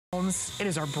It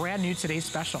is our brand new Today's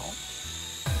Special.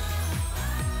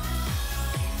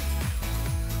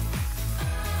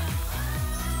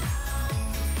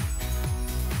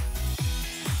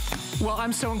 Well,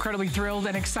 I'm so incredibly thrilled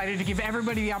and excited to give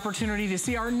everybody the opportunity to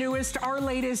see our newest, our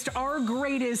latest, our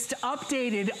greatest,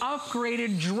 updated,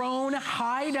 upgraded drone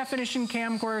high-definition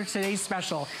camcorder Today's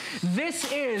Special.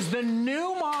 This is the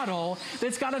new model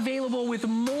that's got available with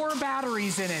more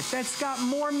batteries in it, that's got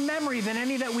more memory than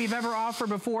any that we've ever offered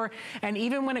before, and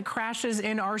even when it crashes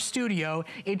in our studio,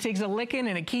 it takes a licking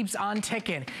and it keeps on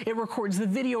ticking. It records the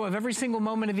video of every single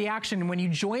moment of the action. When you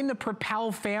join the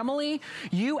Propel family,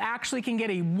 you actually can get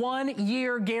a 1-year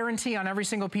guarantee on every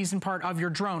single piece and part of your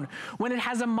drone. When it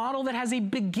has a model that has a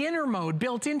beginner mode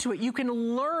built into it, you can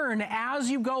learn as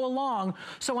you go along.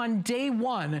 So on day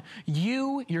one,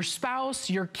 you, your spouse,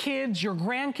 your kids, your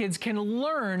grandkids can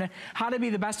learn how to be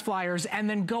the best flyers and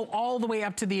then go all the way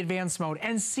up to the advanced mode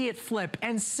and see it flip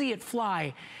and see it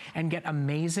fly and get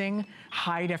amazing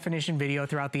high definition video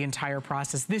throughout the entire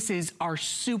process. This is our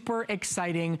super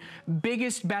exciting,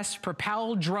 biggest, best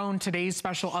Propel drone Today's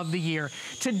Special of the year.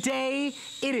 Today,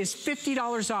 it is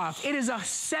 $50 off. It is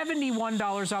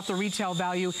 $71 off the retail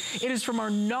value. It is from our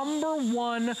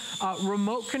 #1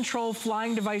 remote control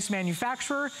flying device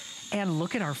manufacturer. And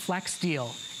look at our flex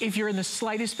deal. If you're in the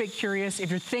slightest bit curious, if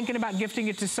you're thinking about gifting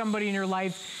it to somebody in your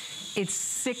life, it's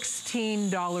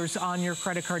 $16 on your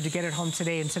credit card to get it home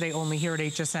today, and today only here at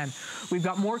HSN. We've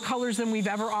got more colors than we've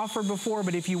ever offered before,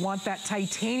 but if you want that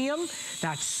titanium,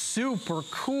 that super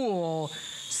cool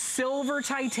silver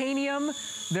titanium,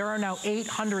 there are now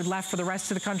 800 left for the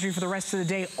rest of the country, for the rest of the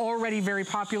day. Already very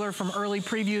popular from early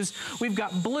previews. We've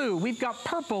got blue, we've got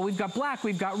purple, we've got black,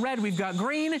 we've got red, we've got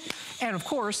green, and of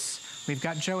course, we've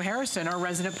got Joe Harrison, our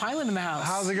resident pilot in the house.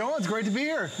 How's it going? It's great to be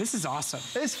here. This is awesome.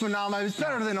 It's phenomenal. It's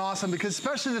better than awesome, because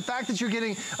especially the fact that you're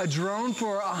getting a drone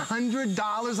for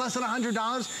 $100, less than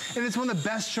 $100, and it's one of the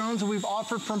best drones that we've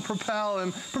offered from Propel.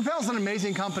 And Propel's an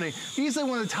amazing company. Easily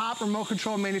one of the top remote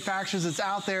control manufacturers that's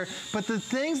out there. But the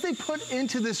things they put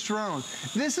into this drone,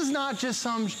 this is not just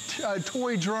some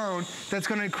toy drone that's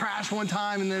going to crash one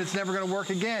time and then it's never going to work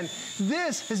again.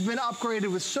 This has been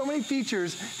upgraded with so many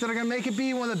features that are going to make it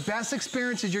be one of the best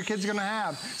experiences your kids are gonna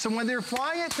have. So when they're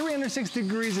flying at 360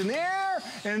 degrees in the air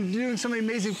and doing so many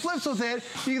amazing flips with it,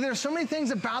 there's so many things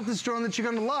about this drone that you're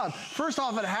gonna love. First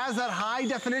off, it has that high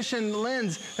definition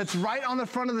lens that's right on the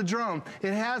front of the drone.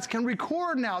 It can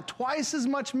record now twice as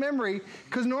much memory,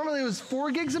 because normally it was 4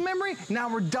 gigs of memory. Now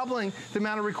we're doubling the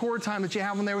amount of record time that you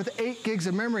have on there with 8 gigs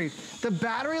of memory. The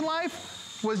battery life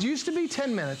used to be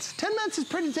 10 minutes. 10 minutes is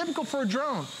pretty typical for a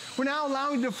drone. We're now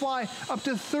allowing you to fly up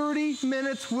to 30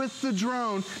 minutes with the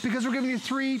drone, because we're giving you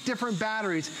 3 different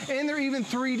batteries. And they're even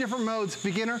 3 different modes: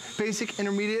 beginner, basic,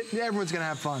 intermediate. Everyone's gonna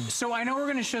have fun. So I know we're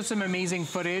gonna show some amazing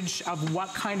footage of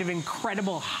what kind of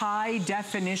incredible high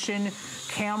definition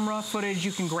camera footage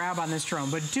you can grab on this drone.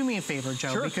 But do me a favor,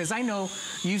 Joe, Sure. because I know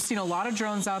you've seen a lot of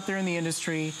drones out there in the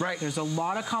industry. Right. There's a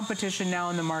lot of competition now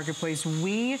in the marketplace.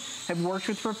 We have worked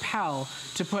with Propel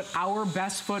to put our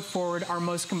best foot forward, our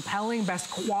most compelling, best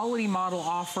quality model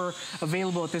offer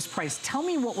available at this price. Tell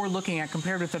me what we're looking at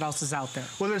compared with what else is out there.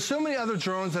 Well, there's so many other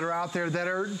drones that are out there that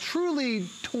are truly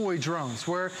toy drones,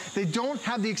 where they don't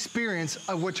have the experience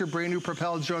of what your brand new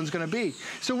Propel drone is going to be.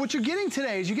 So what you're getting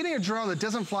today is you're getting a drone that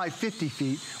doesn't fly 50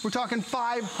 feet. We're talking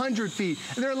 500 feet.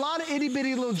 And there are a lot of itty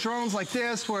bitty little drones like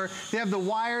this, where they have the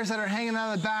wires that are hanging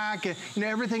out of the back, and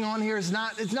everything on here is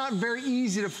it's not very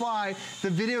easy to fly. The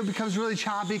video becomes really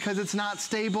choppy because it's not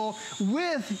stable.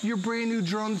 With your brand new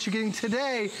drone that you're getting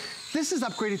today, this is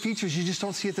upgraded features you just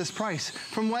don't see at this price.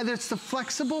 From whether it's the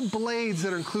flexible blades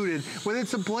that are included, whether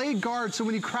it's a blade guard, so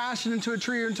when you crash it into a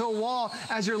tree or into a wall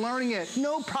as you're learning it,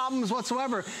 no problems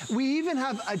whatsoever. We even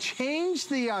have changed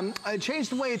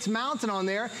the way it's mounted on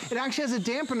there. It actually has a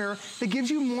dampener that gives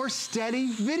you more steady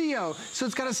video. So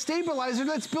it's got a stabilizer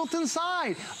that's built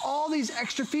inside. All these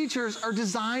extra features are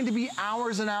designed to be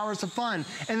hours and hours of fun.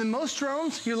 And in most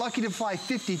drones, you're lucky to fly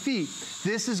 50 feet.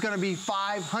 This is gonna be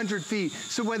 500 feet.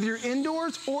 So whether you're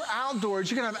indoors or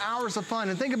outdoors, you're gonna have hours of fun.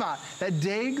 And think about that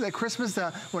day, that Christmas,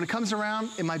 when it comes around,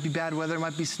 it might be bad weather, it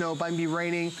might be snow, it might be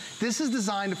raining. This is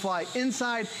designed to fly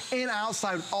inside and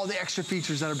outside with all the extra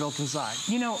features that are built inside.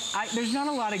 You know, there's not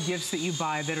a lot of gifts that you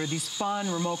buy that are these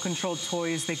fun remote controlled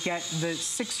toys that get the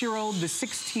 6-year-old, the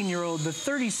 16-year-old, the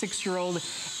 36-year-old,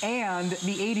 and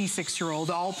the 86-year-old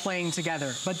all playing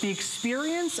together. But the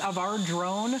experience of our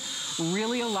drone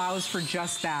really allows for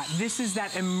just that. This is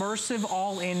that immersive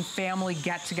all-in family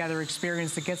get-together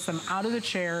experience that gets them out of the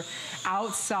chair,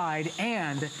 outside,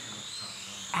 and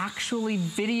actually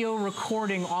video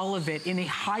recording all of it in a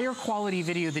higher quality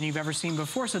video than you've ever seen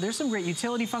before. So there's some great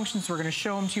utility functions. We're gonna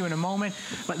show them to you in a moment.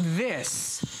 But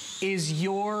this is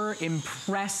your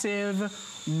impressive,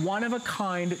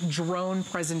 one-of-a-kind drone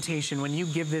presentation when you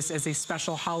give this as a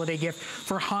special holiday gift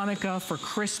for Hanukkah, for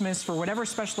Christmas, for whatever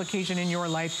special occasion in your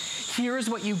life. Here's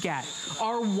what you get.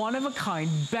 Our one-of-a-kind,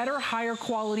 better, higher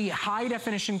quality,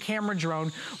 high-definition camera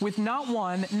drone with not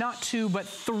one, not two, but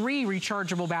 3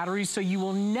 rechargeable batteries, so you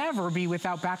will never be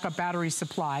without backup battery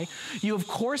supply. You, of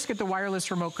course, get the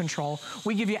wireless remote control.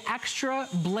 We give you extra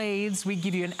blades. We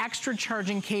give you an extra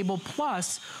charging cable,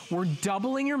 plus we're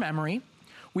doubling your memory.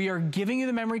 We are giving you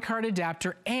the memory card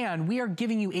adapter, and we are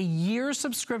giving you a year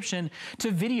subscription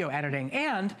to video editing.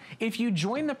 And if you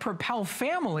join the Propel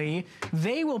family,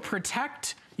 they will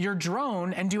protect your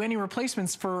drone and do any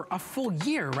replacements for a full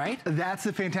year, right? That's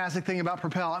the fantastic thing about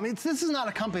Propel. I mean, this is not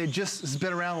a company that just has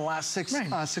been around the last 6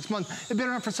 months. They've been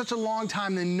around for such a long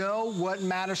time. They know what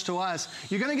matters to us.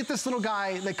 You're gonna get this little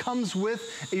guy that comes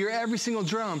with your every single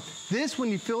drone. This, when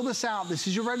you fill this out, this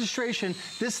is your registration.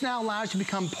 This now allows you to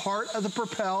become part of the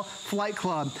Propel Flight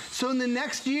Club. So in the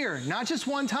next year, not just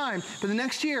one time, but the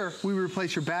next year, we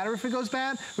replace your battery if it goes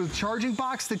bad, with the charging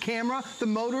box, the camera, the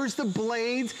motors, the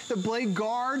blades, the blade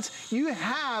guard. You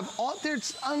have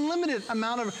there's unlimited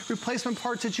amount of replacement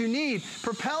parts that you need.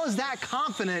 Propel is that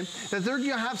confident that they're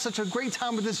gonna have such a great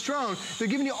time with this drone. They're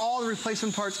giving you all the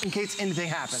replacement parts in case anything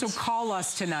happens. So call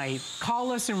us tonight.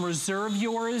 Call us and reserve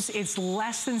yours. It's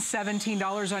less than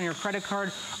 $17 on your credit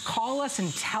card. Call us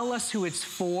and tell us who it's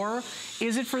for.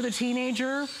 Is it for the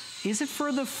teenager? Is it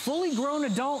for the fully grown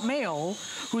adult male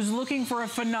who's looking for a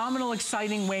phenomenal,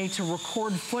 exciting way to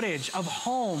record footage of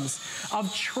homes,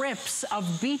 of trips,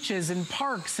 of beaches and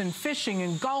parks and fishing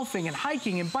and golfing and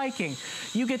hiking and biking?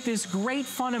 You get this great,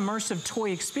 fun, immersive toy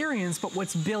experience, but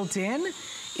what's built in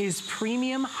is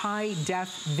premium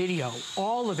high-def video.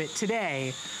 All of it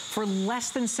today for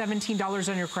less than $17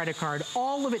 on your credit card.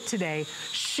 All of it today,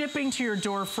 shipping to your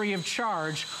door free of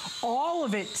charge. All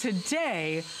of it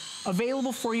today,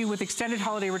 available for you with extended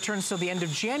holiday returns till the end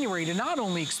of January to not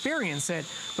only experience it,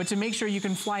 but to make sure you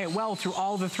can fly it well through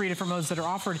all the 3 different modes that are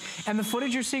offered. And the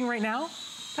footage you're seeing right now,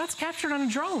 that's captured on a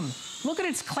drone. Look at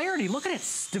its clarity, look at its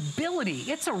stability.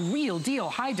 It's a real deal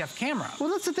high-def camera. Well,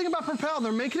 that's the thing about Propel.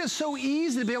 They're making it so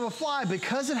easy to be able to fly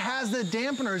because it has the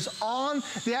dampeners on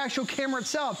the actual camera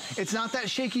itself. It's not that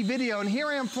shaky video, and here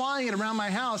I am flying it around my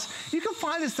house. You can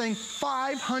fly this thing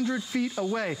 500 feet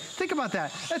away. Think about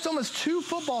that. That's almost 2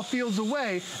 football fields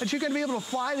away that you're gonna be able to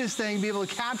fly this thing, be able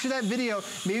to capture that video.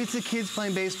 Maybe it's the kids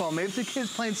playing baseball, maybe it's the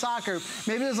kids playing soccer,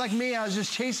 maybe it's like me, I was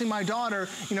just chasing my daughter,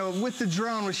 you know, with the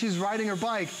drone when she's riding her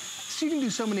bike. So you can do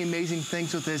so many amazing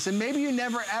things with this. And maybe you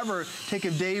never ever take a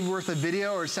day worth of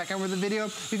video or a second worth of video.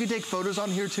 You can take photos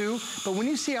on here too. But when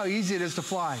you see how easy it is to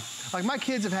fly, like my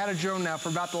kids have had a drone now for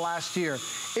about the last year.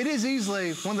 It is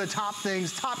easily one of the top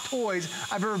things, top toys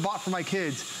I've ever bought for my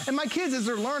kids. And my kids, as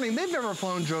they're learning, they've never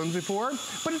flown drones before.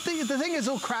 But the thing is,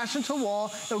 it'll crash into a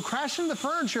wall, it'll crash into the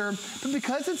furniture, but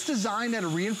because it's designed out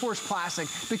of reinforced plastic,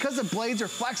 because the blades are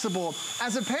flexible,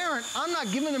 as a parent, I'm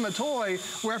not giving them a toy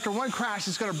where after one crash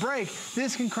it's gonna break.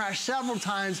 This can crash several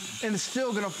times and it's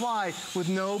still gonna fly with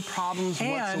no problems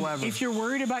whatsoever. And if you're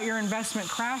worried about your investment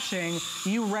crashing,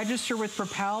 you register with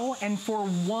Propel, and for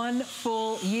 1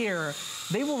 full year,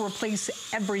 they will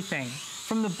replace everything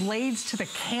from the blades to the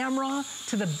camera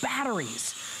to the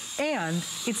batteries. And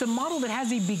it's a model that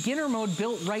has a beginner mode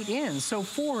built right in. So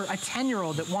for a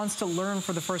 10-year-old that wants to learn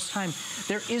for the first time,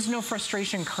 there is no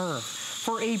frustration curve.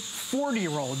 For a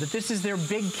 40-year-old that this is their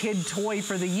big kid toy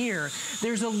for the year,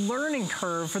 there's a learning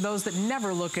curve for those that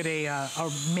never look at a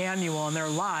manual in their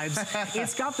lives.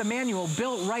 It's got the manual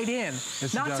built right in.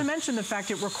 Yes, Not to mention the fact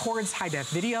it records high-def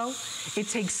video, it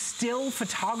takes still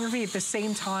photography at the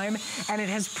same time, and it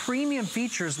has premium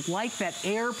features like that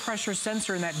air pressure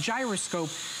sensor and that gyroscope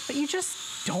that you just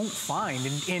don't find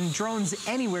in drones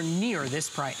anywhere near this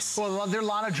price. Well, there are a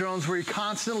lot of drones where you're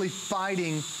constantly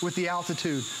fighting with the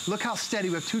altitude. Look how steady.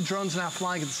 We have 2 drones now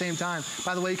flying at the same time.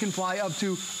 By the way, you can fly up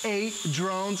to 8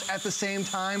 drones at the same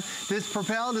time. This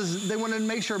Propel, they want to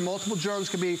make sure multiple drones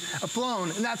can be flown.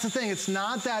 And that's the thing. It's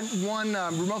not that one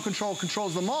remote control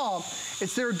controls them all.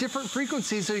 It's there are different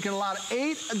frequencies, so you can allow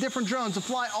 8 different drones to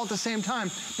fly all at the same time.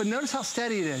 But notice how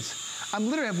steady it is. I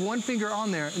literally have 1 finger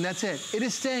on there, and that's it. It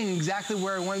is staying exactly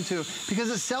where I want it to because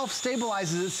it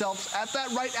self-stabilizes itself at that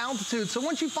right altitude. So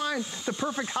once you find the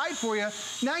perfect height for you,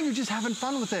 now you're just having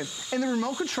fun with it. And the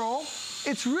remote control,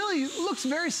 it's really looks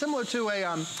very similar to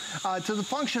to the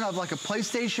function of like a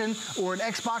PlayStation or an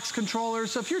Xbox controller.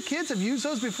 So if your kids have used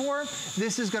those before,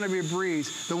 this is going to be a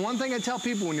breeze. The one thing I tell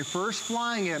people when you're first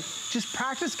flying it, just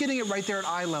practice getting it right there at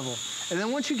eye level. And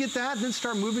then once you get that, then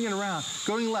start moving it around,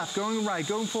 going left, going right,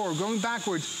 going forward, going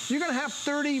backwards. You're going to have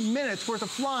 30 minutes worth of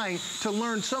flying to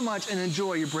learn so much and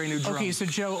enjoy your brand new drone. Okay, so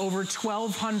Joe, over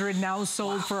 1,200 now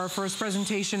sold for our first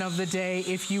presentation of the day.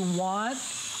 If you want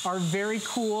our very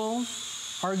cool,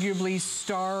 arguably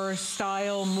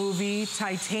star-style movie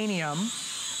Titanium,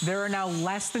 there are now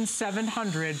less than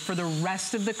 700 for the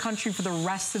rest of the country, for the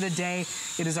rest of the day.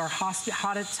 It is our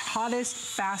hottest,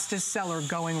 fastest seller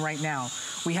going right now.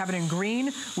 We have it in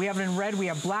green, we have it in red, we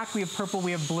have black, we have purple,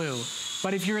 we have blue.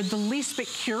 But if you're the least bit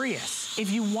curious,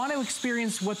 if you want to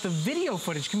experience what the video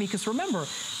footage can be, because remember,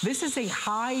 this is a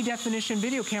high definition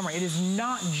video camera. It is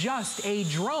not just a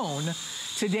drone.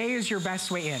 Today is your best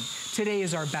way in. Today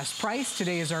is our best price.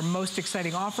 Today is our most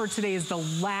exciting offer. Today is the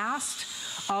last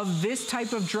of this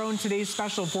type of drone, today's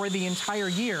special for the entire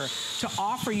year, to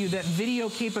offer you that video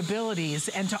capabilities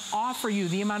and to offer you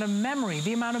the amount of memory,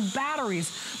 the amount of batteries,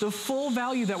 the full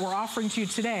value that we're offering to you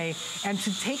today, and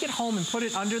to take it home and put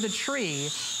it under the tree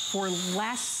for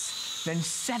less than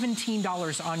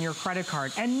 $17 on your credit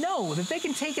card. And know that they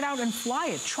can take it out and fly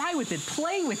it, try with it,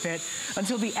 play with it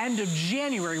until the end of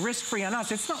January, risk-free on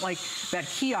us. It's not like that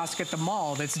kiosk at the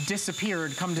mall that's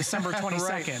disappeared come December 22nd.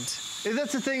 Right.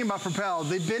 That's the thing about Propel.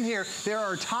 They've been here. They're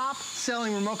our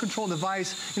top-selling remote control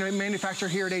device, manufacturer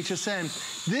here at HSN.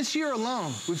 This year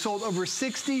alone, we've sold over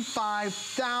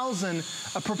 65,000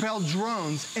 Propel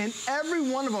drones, and every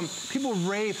one of them, people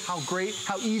rave how great,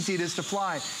 how easy it is to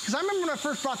fly. Because I remember when I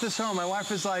first brought this home, my wife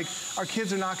was like, our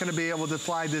kids are not going to be able to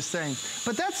fly this thing.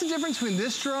 But that's the difference between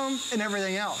this drone and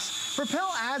everything else.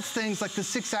 Propel adds things like the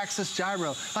 6-axis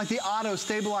gyro, like the auto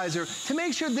stabilizer, to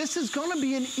make sure this is going to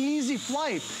be an easy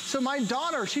flight. So my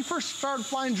daughter, she first started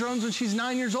flying drones when she's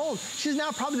 9 years old. She's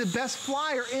now probably the best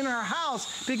flyer in our house.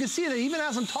 But you can see that even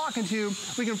as I'm talking to you,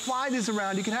 we can fly these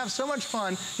around. You can have so much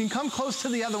fun. You can come close to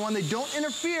the other one. They don't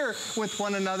interfere with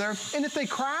one another. And if they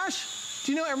crash,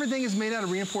 do you know everything is made out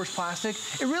of reinforced plastic?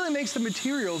 It really makes the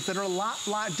materials that are a lot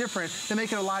different that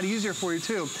make it a lot easier for you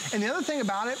too. And the other thing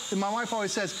about it, and my wife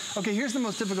always says, okay, here's the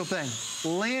most difficult thing,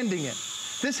 landing it.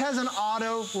 This has an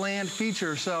auto land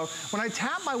feature. So when I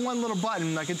tap my one little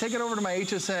button, I can take it over to my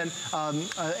HSN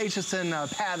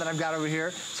pad that I've got over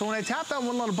here. So when I tap that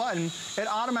one little button, it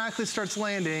automatically starts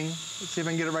landing. Let's see if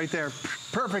I can get it right there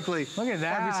perfectly. Look at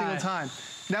that. Every single time.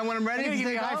 Now when I'm ready to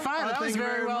take off, that was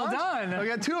very well done. I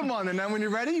got two of them on, and then when you're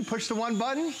ready, you push the one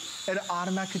button, and it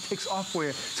automatically takes off for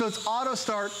you. So it's auto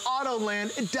start, auto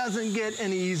land. It doesn't get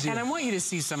any easier. And I want you to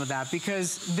see some of that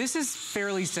because this is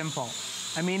fairly simple.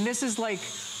 I mean, this is like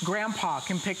Grandpa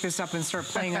can pick this up and start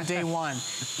playing on day one.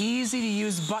 Easy to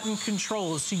use button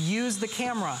controls, to use the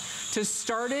camera, to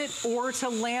start it or to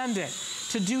land it,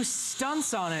 to do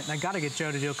stunts on it. And I gotta get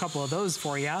Joe to do a couple of those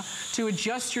for you. To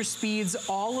adjust your speeds,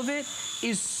 all of it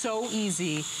is so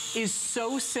easy, is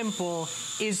so simple,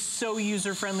 is so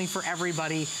user-friendly for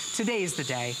everybody. Today is the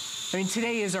day. I mean,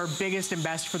 today is our biggest and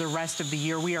best for the rest of the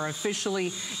year. We are officially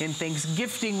in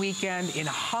Thanksgiving weekend, in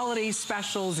holiday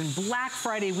specials, in Black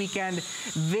Friday weekend.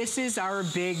 This is our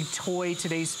big toy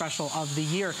Today special of the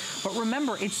year. But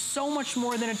remember, it's so much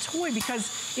more than a toy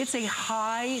because it's a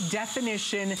high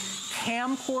definition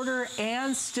camcorder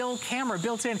and still camera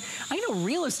built in. I know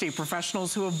real estate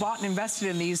professionals who have bought and invested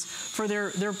in these for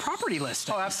their property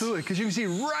listings. Oh, absolutely, because you can see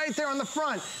right there on the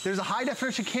front, there's a high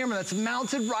definition camera that's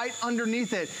mounted right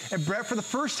underneath it. And Brett, for the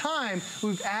first time,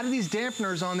 we've added these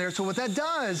dampeners on there. So what that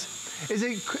does is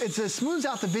it smooths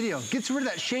out the video, gets rid of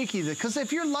that shaky, because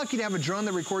if you're lucky to have a drone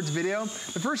that records video,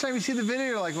 the first time you see the video,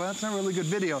 you're like, well, that's not really good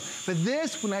video. But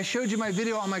this, when I showed you my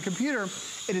video on my computer,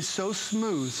 it is so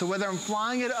smooth. So whether I'm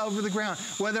flying it over the ground,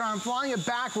 whether I'm flying it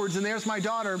backwards, and there's my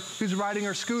daughter who's riding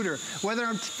her scooter, whether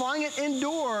I'm flying it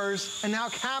indoors and now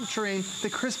capturing the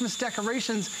Christmas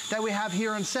decorations that we have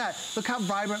here on set. Look how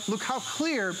vibrant, look how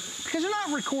clear, because you're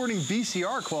not recording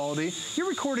VCR quality, you're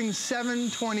recording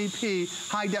 720p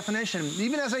high definition.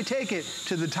 Even as I take it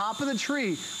to the top of the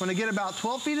tree, when I get about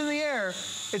 12 feet in the air,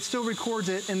 it still records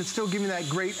it and it's still giving that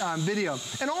great video.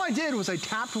 And all I did was I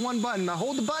tapped one button. I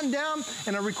hold the button down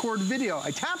and I record video.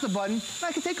 I tap the button and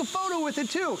I can take a photo video with it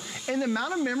too. And the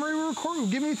amount of memory we're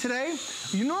giving you today,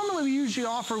 we usually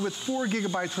offer with 4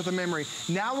 gigabytes worth of memory.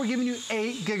 Now we're giving you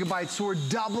 8 gigabytes, so we're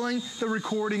doubling the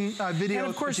recording video. And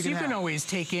of course, you can always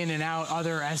take in and out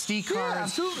other SD cards. Yeah,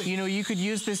 absolutely. You know, you could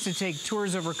use this to take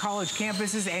tours over college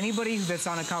campuses. Anybody that's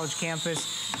on a college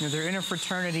campus, you know, they're in a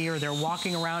fraternity or they're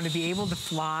walking around, to be able to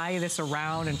fly this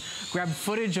around and grab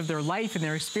footage of their life and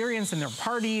their experience and their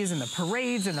parties and the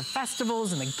parades and the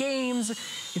festivals and the games.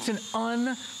 It's an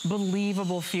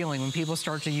unbelievable feeling when people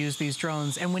start to use these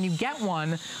drones. And when you get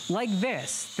one like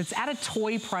this, that's at a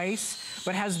toy price,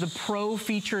 but has the pro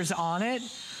features on it,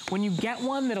 when you get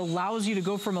one that allows you to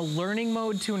go from a learning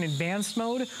mode to an advanced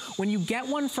mode, when you get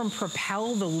one from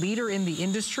Propel, the leader in the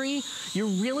industry, you're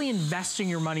really investing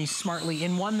your money smartly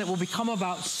in one that will become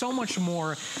about so much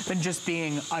more than just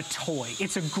being a toy.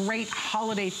 It's a great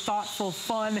holiday, thoughtful,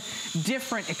 fun,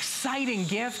 different, exciting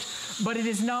gift, but it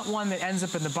is not one that ends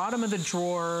up in the bottom of the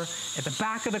drawer, at the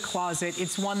back of the closet.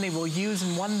 It's one they will use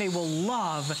and one they will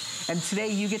love. And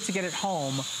today you get to get it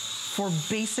home for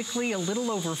basically a little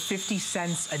over 50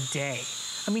 cents a day.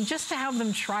 I mean, just to have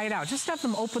them try it out, just to have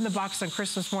them open the box on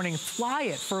Christmas morning, fly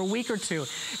it for a week or two.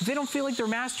 If they don't feel like they're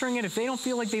mastering it, if they don't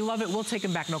feel like they love it, we'll take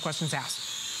them back, no questions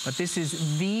asked. But this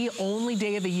is the only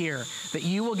day of the year that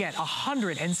you will get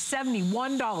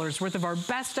 $171 worth of our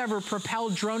best ever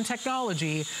Propel drone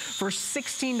technology for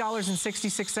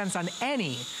 $16.66 on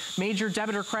any major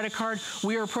debit or credit card.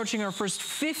 We are approaching our first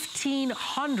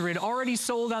 1,500 already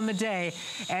sold on the day.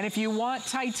 And if you want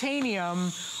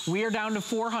titanium, we are down to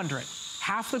 400.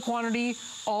 Half the quantity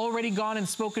already gone and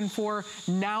spoken for.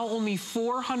 Now only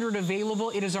 400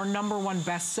 available. It is our #1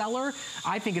 bestseller.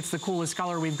 I think it's the coolest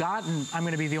color we've got, and I'm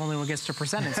going to be the only one who gets to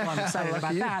present it, so I'm excited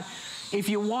about that. If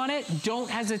you want it, don't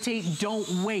hesitate, don't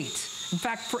wait. In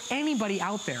fact, for anybody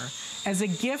out there, as a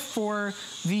gift for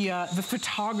the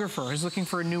photographer who's looking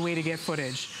for a new way to get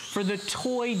footage, for the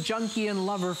toy junkie and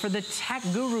lover, for the tech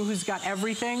guru who's got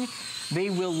everything, they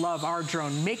will love our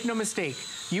drone. Make no mistake,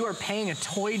 you are paying a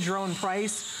toy drone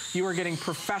price. You are getting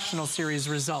professional series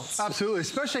results. Absolutely,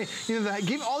 especially, you know,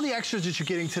 give all the extras that you're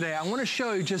getting today. I want to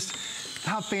show you just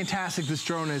how fantastic this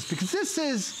drone is, because this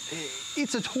is,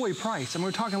 it's a toy price. I mean,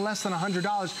 we're talking less than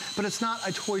 $100, but it's not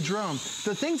a toy drone.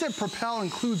 The things that Propel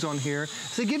includes on here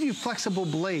is they give you flexible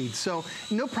blades. So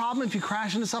no problem if you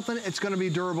crash into something, it's going to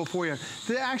be durable for you.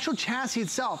 The actual chassis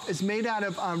itself is made out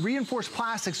of reinforced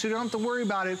plastic, so you don't have to worry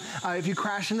about it. If you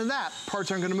crash into that, parts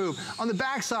aren't going to move. On the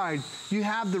back side, you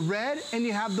have the red and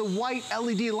you have the white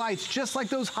LED lights, just like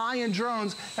those high-end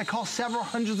drones that cost several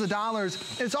hundreds of dollars.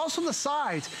 And it's also the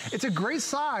size. It's a great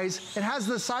size. It has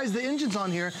the size of the engines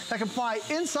on here that can fly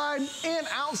inside and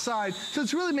outside. So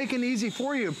it's really making it easy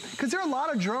for you, because there are a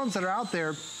lot of drones that are out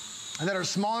there that are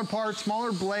smaller parts,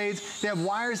 smaller blades. They have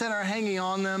wires that are hanging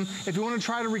on them. If you want to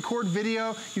try to record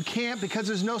video, you can't because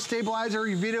there's no stabilizer.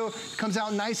 Your video comes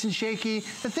out nice and shaky.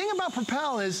 The thing about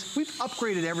Propel is we've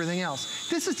upgraded everything else.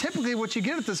 This is typically what you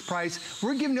get at this price.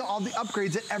 We're giving you all the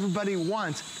upgrades that everybody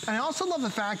wants. And I also love the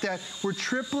fact that we're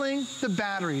tripling the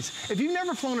batteries. If you've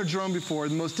never flown a drone before,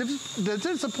 the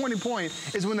disappointing point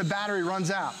is when the battery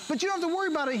runs out. But you don't have to worry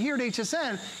about it here at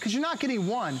HSN, because you're not getting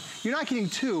one, you're not getting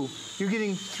two, you're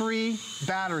getting 3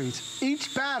 batteries.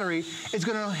 Each battery is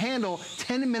going to handle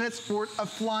 10 minutes worth of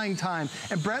flying time.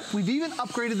 And Brett, we've even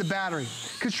upgraded the battery,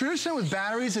 because traditionally with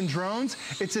batteries and drones,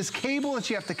 it's this cable that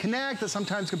you have to connect that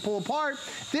sometimes can pull apart.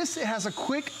 This, it has a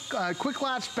quick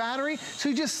latch battery, so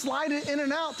you just slide it in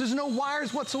and out. There's no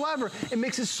wires whatsoever. It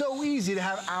makes it so easy to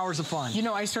have hours of fun. You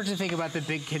know, I start to think about the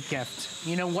big kid gift.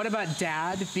 You know, what about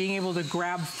dad being able to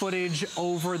grab footage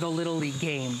over the Little League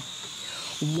game?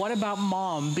 What about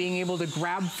mom being able to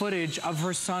grab footage of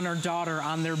her son or daughter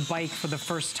on their bike for the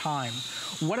first time?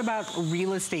 What about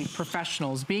real estate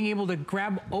professionals being able to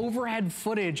grab overhead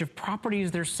footage of properties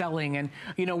they're selling and,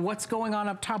 you know, what's going on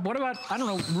up top? What about, I don't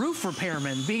know, roof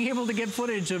repairmen being able to get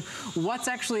footage of what's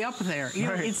actually up there? You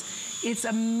know, it's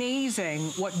amazing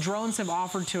what drones have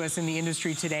offered to us in the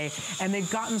industry today, and they've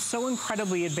gotten so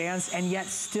incredibly advanced and yet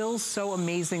still so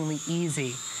amazingly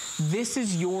easy. This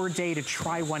is your day to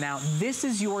try one out. This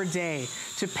is your day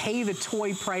to pay the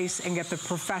toy price and get the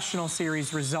professional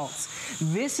series results.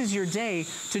 This is your day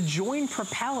to join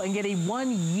Propel and get a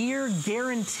 1-year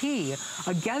guarantee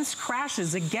against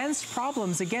crashes, against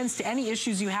problems, against any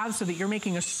issues you have, so that you're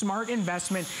making a smart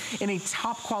investment in a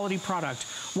top quality product.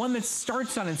 One that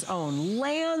starts on its own,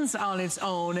 lands on its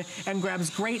own, and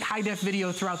grabs great high-def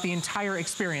video throughout the entire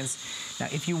experience. Now,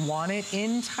 if you want it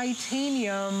in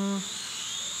titanium,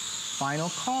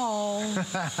 Final call,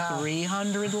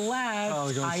 300 left.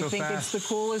 Oh, I think it's the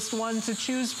coolest one to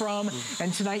choose from.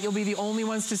 And tonight you'll be the only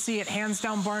ones to see it. Hands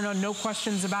down, bar none, no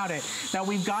questions about it. Now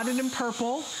we've got it in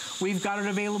purple. We've got it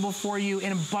available for you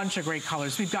in a bunch of great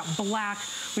colors. We've got black,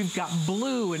 we've got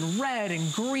blue and red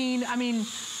and green. I mean,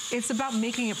 it's about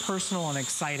making it personal and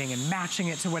exciting and matching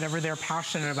it to whatever they're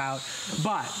passionate about.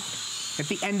 But at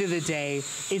the end of the day,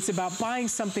 it's about buying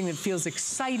something that feels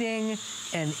exciting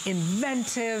and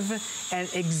inventive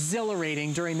and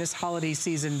exhilarating during this holiday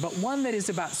season, but one that is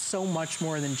about so much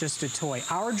more than just a toy.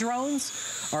 Our drones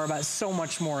are about so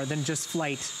much more than just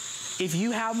flight. If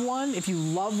you have one, if you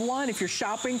love one, if you're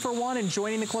shopping for one and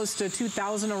joining the close to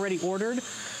 2,000 already ordered,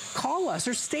 call us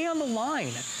or stay on the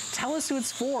line. Tell us who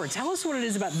it's for. Tell us what it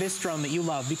is about this drone that you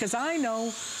love, because I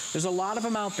know there's a lot of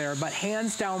them out there, but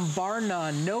hands down, bar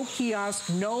none, no kiosk,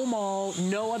 no mall,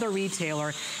 no other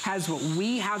retailer has what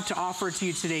we have to offer to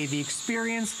you today. The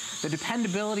experience, the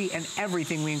dependability, and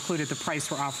everything we include at the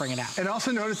price we're offering it at. And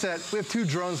also notice that we have 2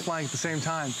 drones flying at the same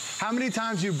time. How many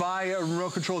times you buy a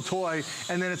remote control toy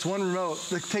and then it's one remote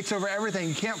that takes over everything?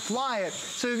 You can't fly it.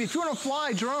 So if you want to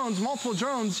fly drones, multiple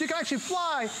drones, you can actually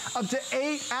fly up to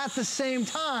 8 at the same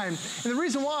time. And the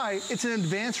reason why, it's an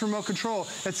advanced remote control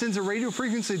that sends a radio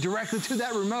frequency directly to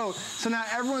that remote. So now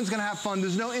everyone's gonna have fun.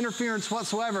 There's no interference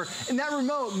whatsoever. And that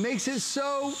remote makes it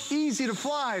so easy to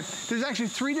fly. There's actually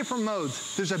 3 different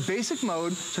modes. There's a basic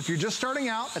mode, so if you're just starting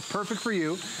out, that's perfect for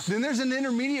you. Then there's an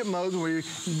intermediate mode where you're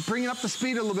bringing up the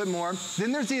speed a little bit more.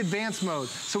 Then there's the advanced mode.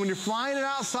 So when you're flying it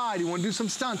outside, you wanna do some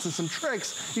stunts and some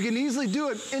tricks, you can easily do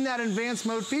it in that advanced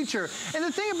mode feature. And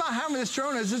the thing about having this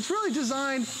drone is it's really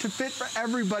designed to fit for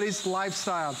everybody's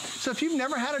lifestyle. So if you've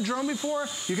never had a drone before,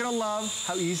 you're gonna love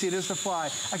how easy it is to fly.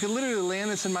 I could literally land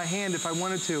this in my hand if I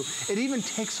wanted to. It even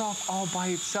takes off all by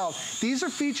itself. These are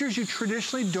features you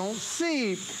traditionally don't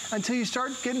see until you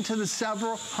start getting to the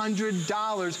several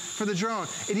 $100s for the drone.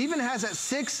 It even has that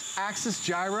 6-axis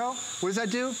gyro. What does that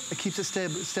do? It keeps it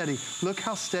steady. Look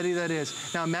how steady that is.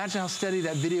 Now imagine how steady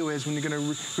that video is when you're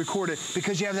gonna record it,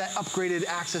 because you have that upgraded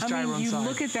axis gyro inside. You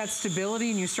look at that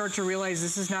stability and you start to realize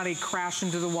this is not a crash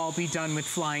into the wall, be done with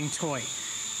flying toy.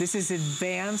 This is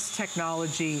advanced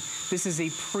technology. This is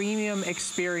a premium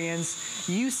experience.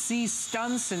 You see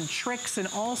stunts and tricks and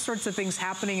all sorts of things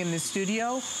happening in the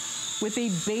studio with a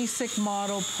basic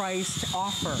model priced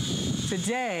offer.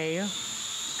 Today,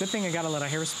 good thing I got a little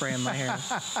hairspray in my hair.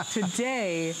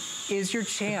 Today is your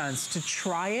chance to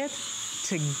try it,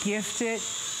 to gift it,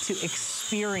 to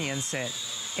experience it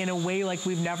in a way like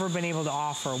we've never been able to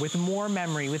offer, with more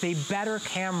memory, with a better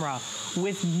camera,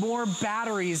 with more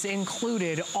batteries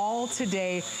included, all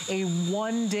today, a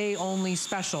 1-day only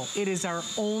special. It is our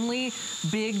only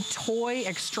big toy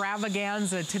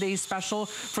extravaganza today's special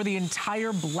for the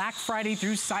entire Black Friday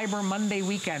through Cyber Monday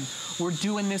weekend. We're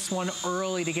doing this one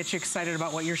early to get you excited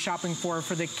about what you're shopping for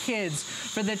the kids,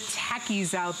 for the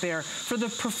techies out there, for the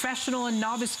professional and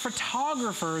novice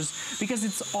photographers, because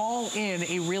it's all in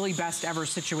a really best ever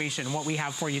situation, what we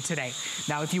have for you today.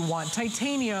 Now, if you want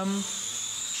titanium,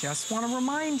 just want to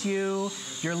remind you,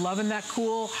 you're loving that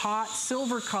cool, hot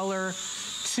silver color,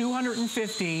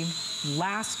 $250,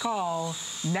 last call,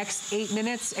 next 8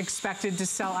 minutes, expected to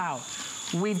sell out.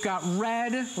 We've got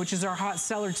red, which is our hot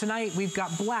seller tonight. We've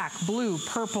got black, blue,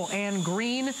 purple, and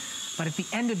green. But at the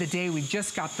end of the day, we've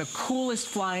just got the coolest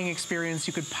flying experience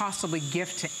you could possibly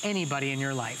gift to anybody in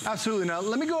your life. Absolutely. Now,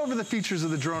 let me go over the features of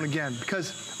the drone again,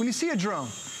 because when you see a drone,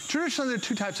 traditionally, there are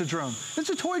 2 types of drone. There's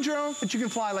a toy drone that you can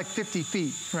fly like 50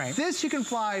 feet. Right. This you can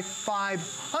fly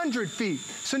 500 feet.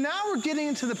 So now we're getting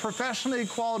into the professional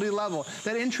quality level,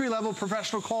 that entry-level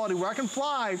professional quality where I can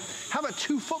fly, how about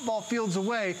 2 football fields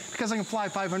away, because I can fly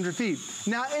 500 feet.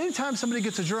 Now, anytime somebody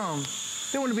gets a drone,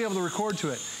 they want to be able to record to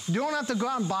it. You don't have to go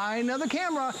out and buy another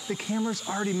camera. The camera's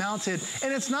already mounted.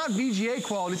 And it's not VGA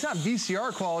quality, it's not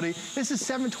VCR quality. This is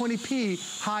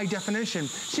 720p high definition.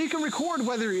 So you can record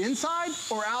whether you're inside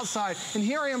or outside. And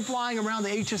here I am flying around the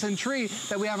HSN tree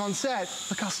that we have on set.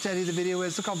 Look how steady the video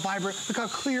is. Look how vibrant. Look how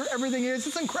clear everything is.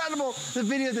 It's incredible, the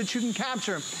video that you can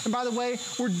capture. And by the way,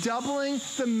 we're doubling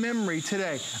the memory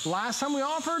today. Last time we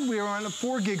offered, we were on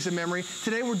 4 gigs of memory.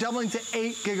 Today, we're doubling to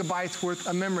 8 gigabytes worth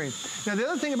of memory. Now, the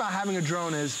other thing about having a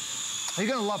drone is You're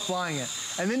gonna love flying it.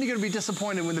 And then you're gonna be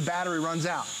disappointed when the battery runs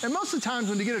out. And most of the times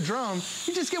when you get a drone,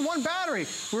 you just get one battery.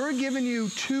 We're giving you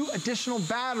 2 additional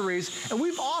batteries, and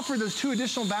we've offered those 2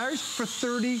 additional batteries for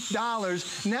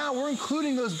 $30. Now we're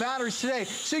including those batteries today.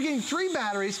 So you're getting 3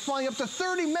 batteries flying up to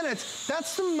 30 minutes.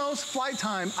 That's the most flight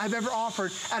time I've ever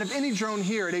offered out of any drone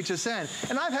here at HSN.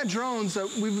 And I've had drones that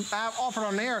we've offered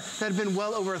on air that have been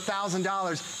well over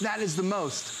 $1,000. That is the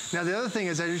most. Now the other thing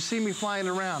is, as you see me flying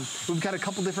around, we've got a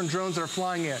couple different drones that are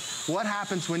flying it. What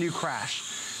happens when you crash?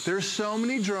 There's so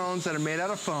many drones that are made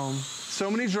out of foam, so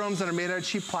many drones that are made out of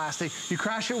cheap plastic. You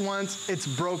crash it once, it's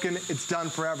broken, it's done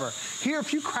forever. Here,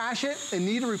 if you crash it and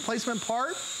need a replacement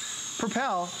part,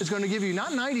 Propel is going to give you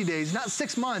not 90 days, not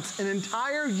 6 months, an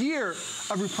entire year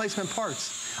of replacement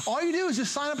parts. All you do is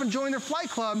just sign up and join their flight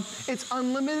club. It's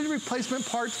unlimited replacement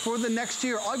parts for the next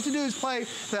year. All you have to do is pay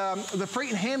the freight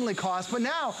and handling costs. But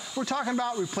now we're talking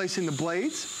about replacing the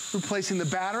blades, replacing the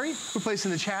battery,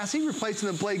 replacing the chassis,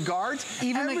 replacing the blade guards,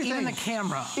 even the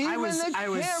camera. I was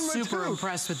super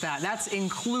impressed with that. That's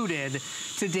included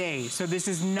today. So this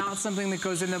is not something that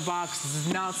goes in the box. This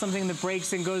is not something that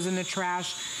breaks and goes in the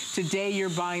trash. Today you're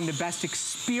buying the best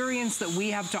experience that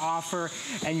we have to offer,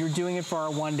 and you're doing it for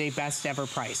our one-day best ever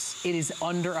price. It is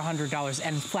under $100.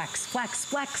 And flex, flex,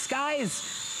 flex, guys.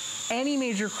 Any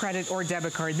major credit or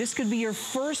debit card. This could be your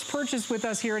first purchase with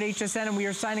us here at HSN, and we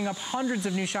are signing up hundreds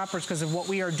of new shoppers because of what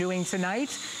we are doing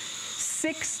tonight.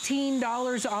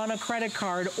 $16 on a credit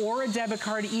card or a debit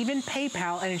card, even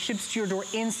PayPal, and it ships to your door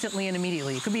instantly and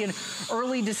immediately. It could be an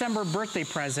early December birthday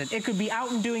present. It could be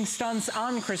out and doing stunts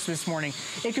on Christmas morning.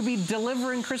 It could be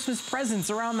delivering Christmas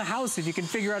presents around the house if you can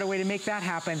figure out a way to make that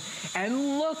happen.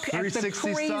 And look at the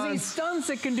crazy stunts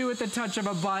it can do at the touch of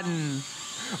a button.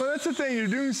 Well, that's the thing. You're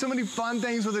doing so many fun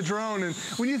things with a drone, and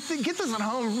when you get this at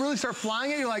home and really start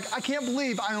flying it, you're like, I can't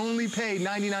believe I only paid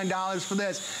 $99 for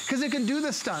this, because it can do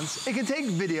the stunts, it can take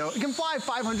video, it can fly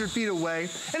 500 feet away,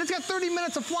 and it's got 30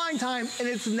 minutes of flying time, and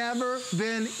it's never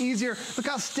been easier. Look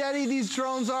how steady these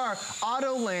drones are.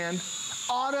 Auto land,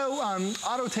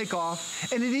 auto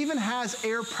takeoff, and it even has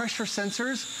air pressure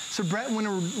sensors. So Brett, when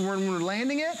we're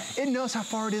landing it, it knows how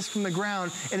far it is from the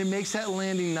ground, and it makes that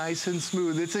landing nice and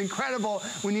smooth. It's incredible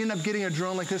when you end up getting a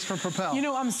drone like this from Propel. You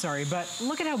know, I'm sorry, but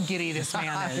look at how giddy this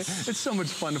man is. It's so much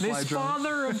fun to fly this drones.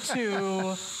 Father of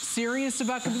 2, serious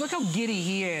about, look how giddy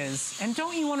he is. And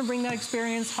don't you want to bring that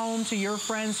experience home to your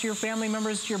friends, to your family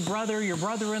members, to your brother, your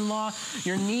brother-in-law,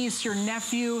 your niece, your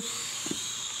nephew?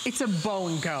 It's a bow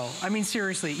and go. I mean,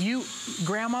 seriously, you,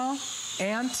 grandma,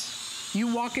 aunt,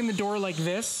 you walk in the door like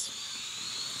this,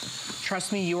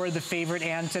 trust me, you are the favorite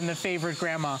aunt and the favorite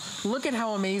grandma. Look at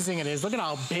how amazing it is. Look at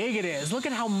how big it is. Look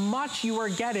at how much you are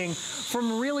getting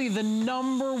from really the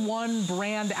 #1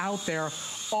 brand out there,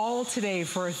 all today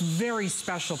for a very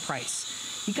special price.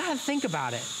 You gotta think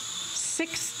about it.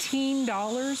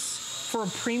 $16 for a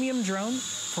premium drone,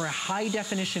 for a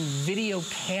high-definition video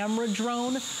camera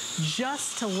drone,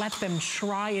 just to let them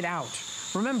try it out.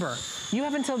 Remember, you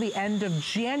have until the end of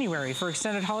January for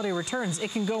extended holiday returns.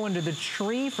 It can go under the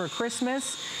tree for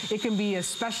Christmas. It can be a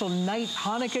special night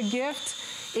Hanukkah gift.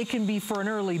 It can be for an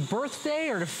early birthday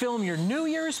or to film your New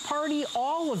Year's party.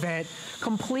 All of it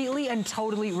completely and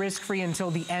totally risk-free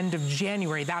until the end of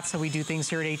January. That's how we do things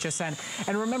here at HSN.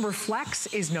 And remember, Flex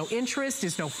is no interest,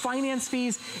 is no finance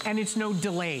fees, and it's no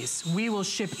delays. We will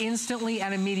ship instantly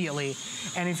and immediately.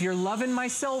 And if you're loving my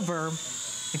silver,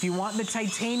 if you want the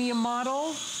titanium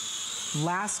model,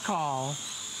 last call.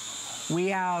 We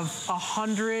have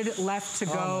 100 left to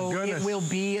go. Oh, it will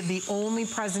be the only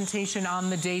presentation on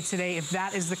the day today. If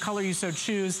that is the color you so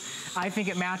choose, I think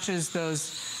it matches those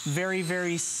very,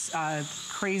 very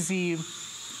crazy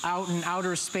out in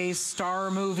outer space star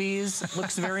movies.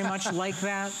 Looks very much like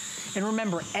that. And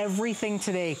remember, everything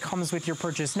today comes with your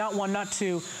purchase. Not 1, not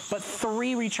 2, but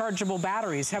 3 rechargeable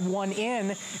batteries. Have 1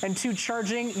 in and 2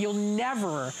 charging. You'll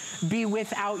never be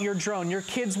without your drone. Your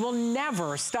kids will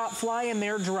never stop flying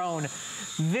their drone.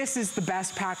 This is the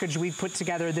best package we've put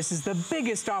together. This is the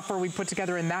biggest offer we put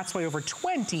together, and that's why over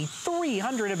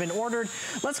 2,300 have been ordered.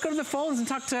 Let's go to the phones and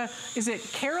talk to, is it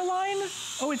Caroline?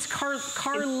 Oh, it's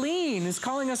Carlene is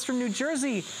calling us from New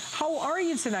Jersey. How are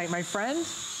you tonight, my friend?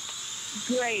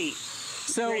 Great.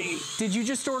 So, did you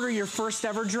just order your first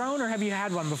ever drone, or have you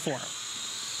had one before?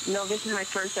 No, this is my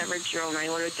first ever drone. I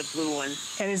ordered the blue one.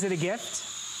 And is it a gift?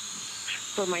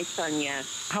 For my son,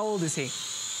 yes. How old is he?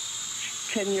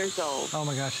 10 years old. Oh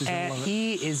my gosh, he's gonna love it.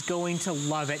 He is going to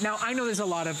love it. Now, I know there's a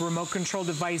lot of remote control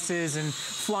devices and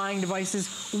flying devices.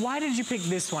 Why did you pick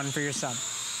this one for your son?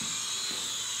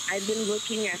 I've been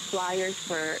looking at flyers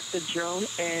for the drone,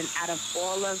 and out of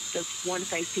all of the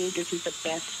ones I've seen, this is the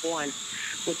best one.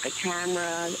 with the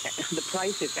camera. The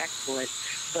price is excellent,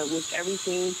 but with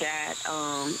everything that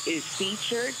is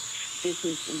featured, this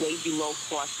is way below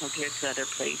cost compared to other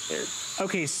places.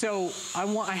 Okay, so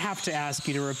I have to ask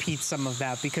you to repeat some of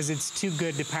that because it's too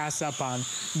good to pass up on.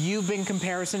 You've been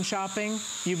comparison shopping?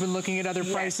 You've been looking at other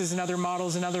prices and other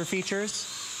models and other features?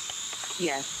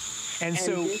 Yes. And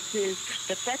so this is,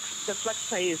 the Flex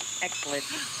Play is excellent,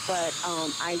 but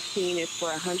I've seen it for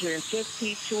 $150,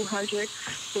 $200.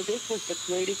 So this was the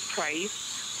greatest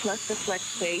price, plus the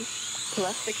Flex Play,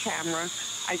 plus the camera.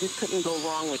 I just couldn't go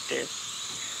wrong with this.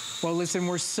 Well, listen,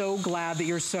 we're so glad that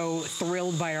you're so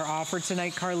thrilled by our offer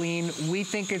tonight, Carlene. We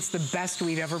think it's the best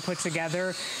we've ever put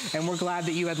together, and we're glad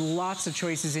that you had lots of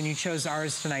choices and you chose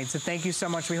ours tonight. So thank you so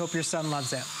much. We hope your son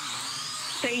loves it.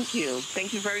 Thank you.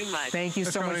 Thank you very much. Thank you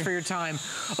so much for your time.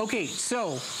 Okay,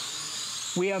 so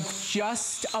we have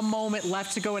just a moment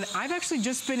left to go, and I've actually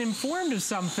just been informed of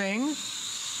something.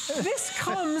 This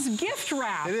comes gift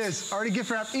wrapped. It is already gift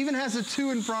wrapped. Even has a to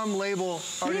and from label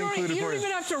already included for you. You don't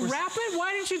even have to wrap it?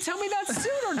 Why didn't you tell me that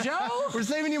sooner, Joe? We're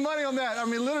saving you money on that. I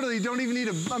mean, literally, you don't even need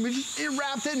just you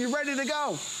wrapped it and you're ready to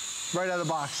go. Right out of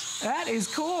the box. That is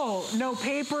cool. No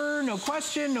paper, no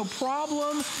question, no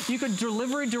problem. You could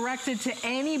delivery direct it to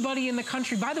anybody in the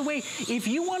country. By the way, if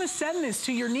you want to send this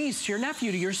to your niece, to your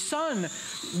nephew, to your son,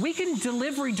 we can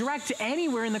delivery direct to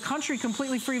anywhere in the country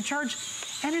completely free of charge.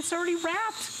 And it's already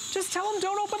wrapped. Just tell them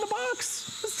don't open the box.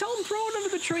 Just tell them throw it under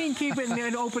the tree and keep it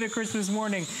and open it Christmas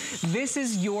morning. This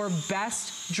is your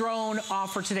best drone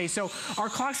offer today. So our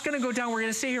clock's gonna go down. We're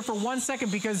gonna stay here for 1 second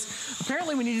because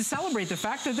apparently we need to celebrate the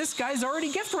fact that this guy's already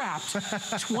gift wrapped.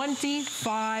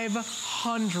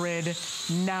 2,500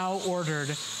 now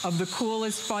ordered of the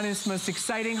coolest, funnest, most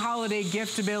exciting holiday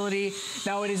giftability.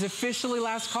 Now it is officially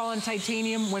last call on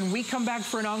titanium. When we come back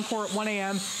for an encore at 1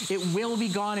 a.m., it will be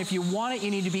gone. If you want it,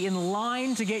 you need to be in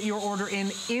line to get your order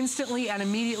in instantly and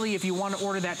immediately if you want to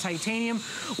order that titanium.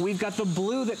 We've got the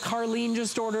blue that Carlene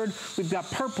just ordered. We've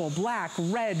got purple, black,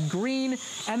 red, green,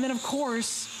 and then of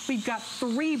course, we've got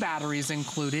 3 batteries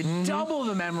included, double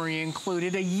the memory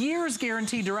included, a year's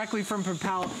guarantee directly from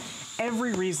Propel.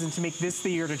 Every reason to make this the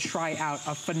year to try out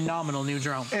a phenomenal new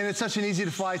drone. And it's such an easy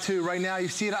to fly too. Right now, you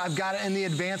see it, I've got it in the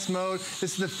advanced mode.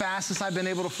 This is the fastest I've been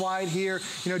able to fly it here.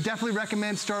 You know, definitely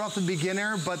recommend start off the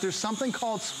beginner, but there's something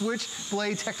called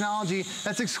switchblade technology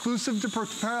that's exclusive to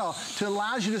Propel to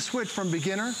allows you to switch from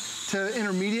beginner to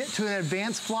intermediate to an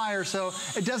advanced flyer. So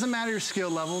it doesn't matter your skill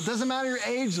level, it doesn't matter your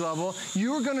age level,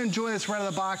 you're gonna enjoy this right out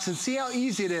of the box and see how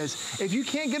easy it is. If you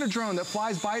can't get a drone that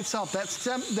flies by itself, that's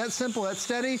simple, that's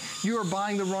steady, you are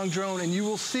buying the wrong drone, and you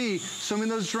will see so many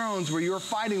of those drones where you are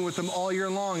fighting with them all year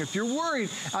long. If you're worried,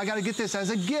 I got to get this as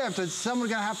a gift, is someone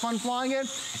going to have fun flying it?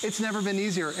 It's never been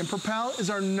easier. And Propel is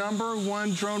our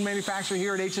 #1 drone manufacturer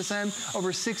here at HSN.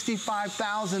 Over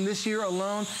 65,000 this year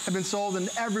alone have been sold, and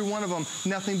every one of them,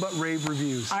 nothing but rave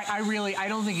reviews. I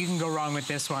don't think you can go wrong with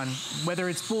this one. Whether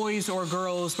it's boys or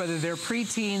girls, whether they're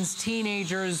preteens,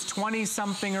 teenagers,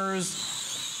 20-somethingers,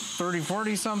 30,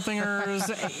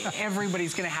 40-somethingers,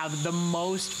 everybody's gonna have the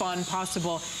most fun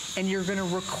possible, and you're gonna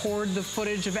record the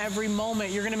footage of every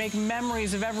moment. You're gonna make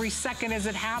memories of every second as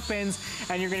it happens,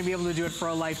 and you're gonna be able to do it for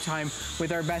a lifetime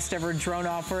with our best ever drone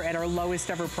offer at our lowest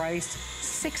ever price,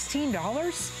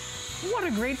 $16. What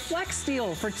a great flex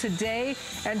deal for today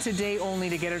and today only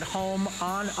to get it home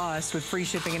on us with free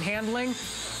shipping and handling.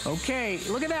 Okay,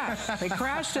 look at that. They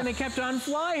crashed and they kept on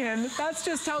flying. That's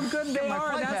just how good they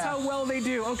are. That's how well they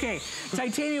do. Okay,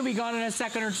 titanium will be gone in a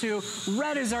second or two.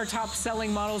 Red is our top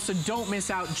selling model, so don't miss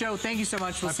out. Joe, thank you so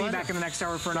much. We'll see you back in the next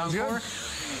hour for an encore.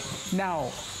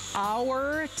 Now,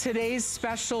 our today's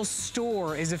special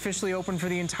store is officially open for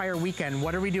the entire weekend.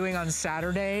 What are we doing on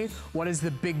Saturday? What is the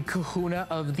big kahuna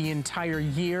of the entire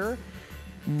year?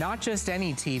 Not just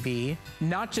any TV,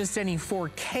 not just any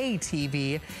 4K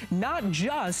TV, not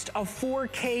just a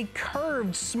 4K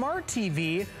curved smart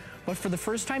TV, but for the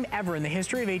first time ever in the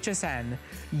history of HSN,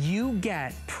 you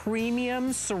get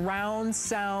premium surround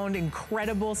sound,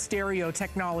 incredible stereo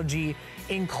technology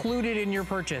included in your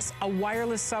purchase. A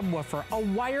wireless subwoofer, a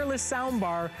wireless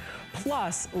soundbar,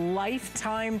 plus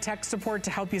lifetime tech support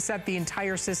to help you set the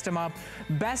entire system up.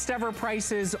 Best ever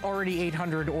prices, already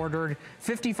 800 ordered,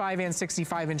 55 and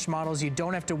 65-inch models. You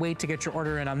don't have to wait to get your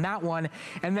order in on that one.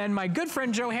 And then my good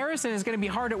friend Joe Harrison is gonna be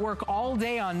hard at work all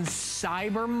day on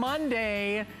Cyber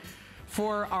Monday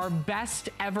for our best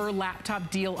ever laptop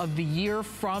deal of the year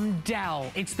from Dell.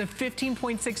 It's the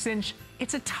 15.6-inch,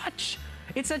 it's a touch.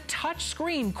 It's a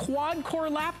touchscreen quad-core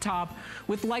laptop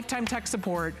with lifetime tech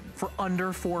support for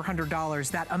under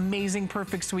 $400. That amazing,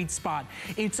 perfect sweet spot.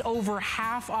 It's over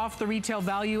half off the retail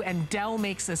value, and Dell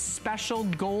makes a special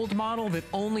gold model that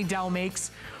only Dell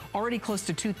makes. Already close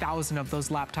to 2,000 of those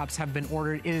laptops have been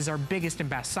ordered. It is our biggest and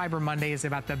best. Cyber Monday is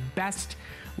about the best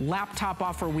laptop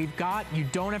offer we've got. You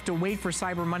don't have to wait for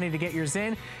Cyber Monday to get yours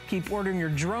in. Keep ordering your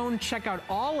drone. Check out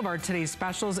all of our today's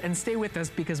specials and stay with us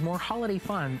because more holiday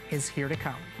fun is here to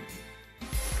come.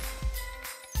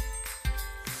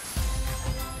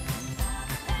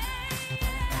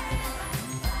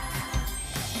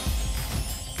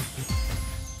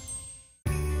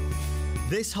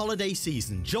 This holiday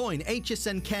season, join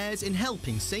HSN Cares in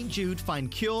helping St. Jude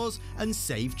find cures and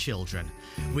save children.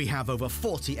 We have over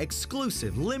 40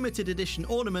 exclusive limited edition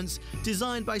ornaments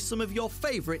designed by some of your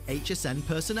favorite HSN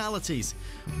personalities.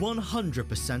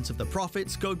 100% of the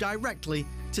profits go directly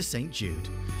to St. Jude.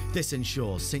 This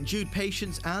ensures St. Jude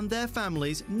patients and their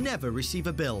families never receive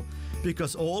a bill,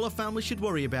 because all a family should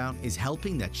worry about is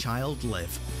helping their child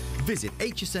live. Visit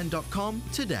hsn.com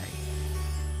today.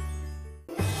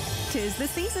 'Tis the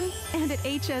season, and at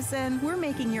HSN, we're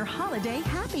making your holiday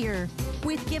happier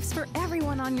with gifts for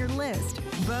everyone on your list.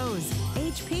 Bose,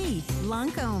 HP,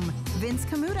 Lancome, Vince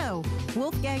Camuto,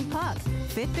 Wolfgang Puck,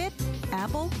 Fitbit,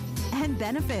 Apple, and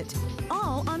Benefit.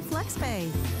 All on FlexPay.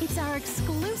 It's our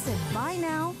exclusive buy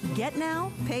now, get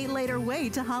now, pay later way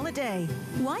to holiday.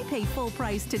 Why pay full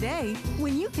price today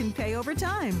when you can pay over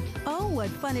time? Oh, what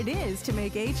fun it is to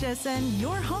make HSN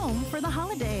your home for the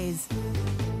holidays.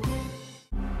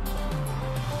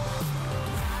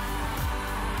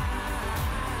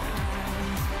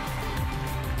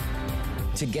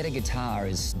 To get a guitar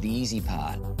is the easy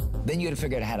part. Then you got to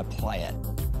figure out how to play it.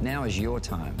 Now is your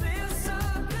time.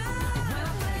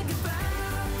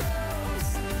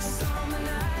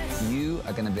 You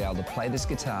are going to be able to play this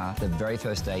guitar the very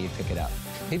first day you pick it up.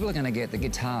 People are going to get the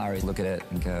guitar, look at it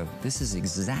and go, this is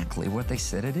exactly what they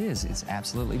said it is. It's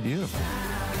absolutely beautiful.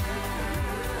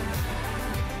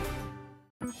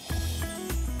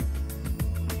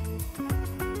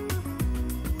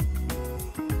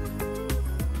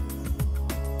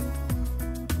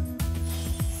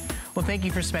 Well, thank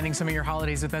you for spending some of your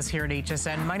holidays with us here at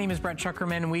HSN. My name is Brett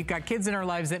Chuckerman. We've got kids in our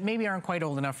lives that maybe aren't quite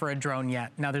old enough for a drone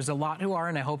yet. Now, there's a lot who are,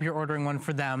 and I hope you're ordering one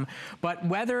for them. But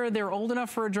whether they're old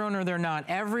enough for a drone or they're not,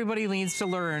 everybody needs to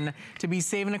learn to be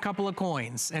saving a couple of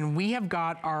coins. And we have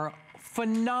got our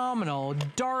phenomenal,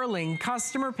 darling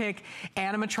customer pick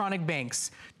animatronic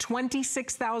banks.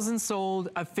 26,000 sold,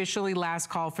 officially last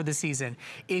call for the season.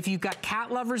 If you've got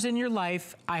cat lovers in your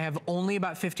life, I have only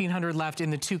about 1,500 left in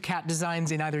the 2 cat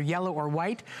designs in either yellow or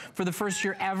white. For the first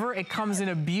year ever, it comes in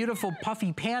a beautiful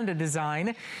puffy panda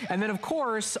design. And then of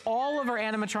course, all of our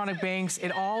animatronic banks,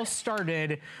 it all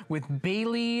started with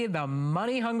Bailey, the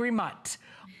money hungry mutt.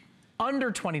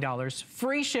 Under $20,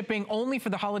 free shipping only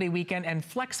for the holiday weekend, and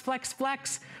flex, flex,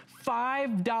 flex.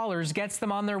 $5 gets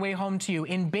them on their way home to you.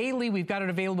 In Bailey, we've got it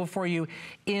available for you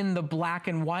in the black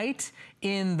and white,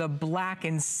 in the black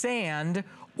and sand,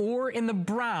 or in the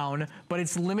brown, but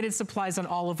it's limited supplies on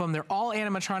all of them. They're all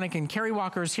animatronic, and Carrie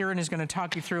Walker is here and is going to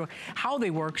talk you through how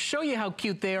they work, show you how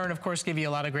cute they are, and of course give you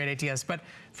a lot of great ideas. But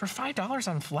for $5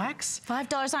 on Flex?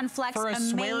 $5 on Flex, for a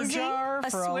amazing. Swear jar,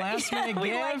 for a last minute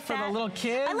gift, like for the little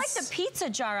kids. I like the pizza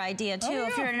jar idea too. Oh, yeah.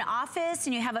 If you're in an office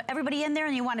and you have everybody in there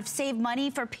and you want to save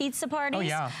money for pizza parties, oh,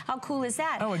 yeah. How cool is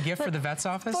that? Oh, a gift for the vet's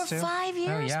office for too? For 5 years,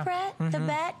 oh, yeah. Brett, the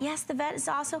vet, yes, the vet is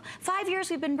also. 5 years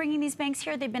we've been bringing these banks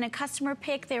here. They've been a customer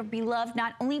pick. They're beloved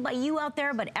not only by you out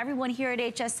there, but everyone here at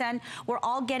HSN. We're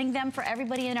all getting them for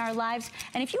everybody in our lives.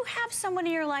 And if you have someone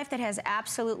in your life that has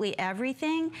absolutely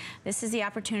everything, this is the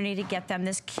opportunity to get them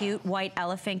this cute white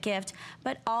elephant gift.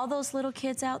 But all those little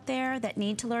kids out there that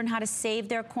need to learn how to save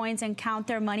their coins and count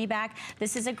their money back,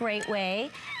 this is a great way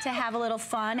to have a little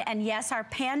fun. And yes, our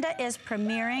panda is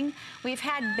premiering. We've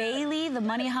had Bailey, the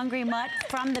money hungry mutt,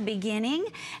 from the beginning.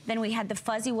 Then we had the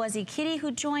Fuzzy Wuzzy Kitty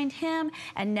who joined him.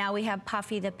 And now we have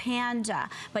Puffy the panda.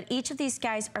 But each of these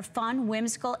guys are fun,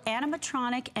 whimsical,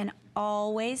 animatronic, and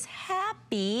always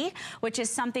happy, which is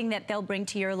something that they'll bring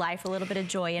to your life, a little bit of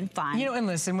joy and fun. You know, and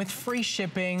listen, with free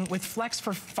shipping, with Flex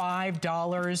for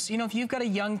 $5, you know, if you've got a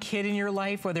young kid in your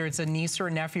life, whether it's a niece or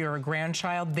a nephew or a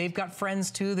grandchild, they've got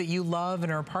friends too that you love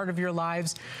and are a part of your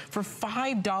lives. For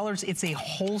 $5, it's a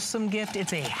wholesome gift.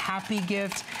 It's a happy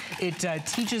gift. It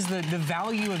teaches the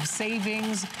value of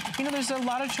savings. You know, there's a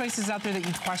lot of choices out there that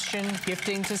you question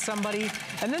gifting to somebody.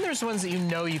 And then there's ones that you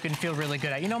know you can feel really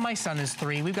good at. You know, my son is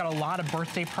 3. We've got a lot of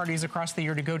birthday parties across the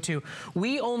year to go to.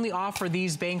 We only offer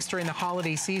these banks during the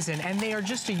holiday season, and they are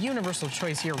just a universal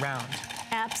choice year round.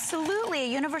 Absolutely, a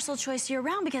universal choice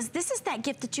year-round, because this is that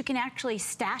gift that you can actually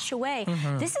stash away.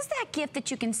 This is that gift that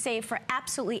you can save for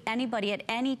absolutely anybody at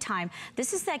any time.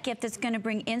 This is that gift that's going to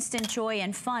bring instant joy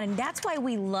and fun, and that's why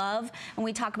we love, when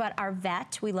we talk about our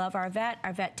vet, we love our vet.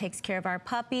 Our vet takes care of our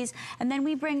puppies, and then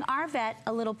we bring our vet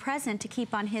a little present to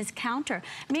keep on his counter.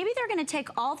 Maybe they're going to take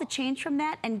all the change from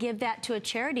that and give that to a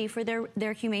charity for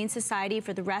their humane society,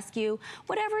 for the rescue,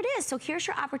 whatever it is. So here's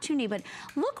your opportunity, but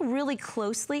look really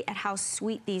closely at how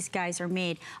sweet these guys are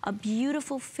made. A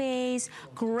beautiful face,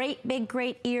 great big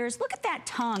great ears. Look at that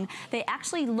tongue. They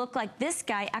actually look like, this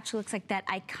guy actually looks like that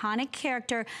iconic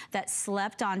character that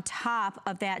slept on top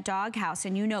of that doghouse,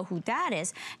 and you know who that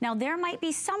is. Now there might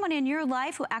be someone in your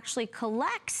life who actually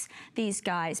collects these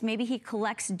guys. Maybe he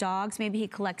collects dogs, maybe he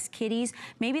collects kitties,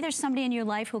 maybe there's somebody in your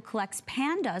life who collects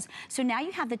pandas. So now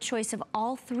you have the choice of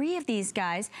all three of these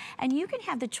guys, and you can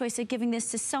have the choice of giving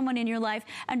this to someone in your life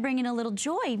and bringing a little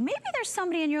joy. Maybe there's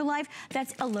somebody in your life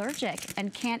that's allergic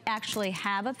and can't actually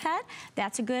have a pet.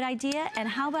 That's a good idea. And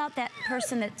how about that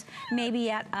person that's maybe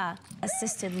at a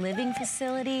assisted living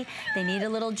facility? They need a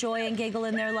little joy and giggle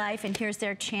in their life, and here's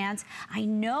their chance. I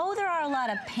know there are a lot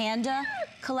of panda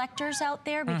collectors out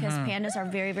there because pandas are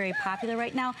very, very popular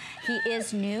right now. He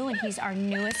is new, and he's our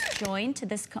newest join to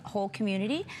this whole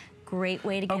community. Great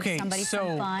way to give somebody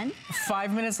some fun.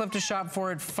 5 minutes left to shop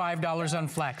for it, $5 on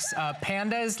Flex.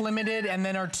 Panda is limited, and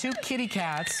then our two kitty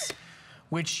cats,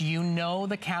 which you know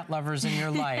the cat lovers in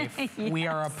your life. Yes. We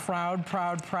are a proud,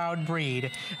 proud, proud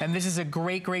breed. And this is a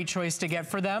great, great choice to get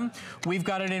for them. We've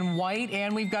got it in white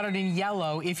and we've got it in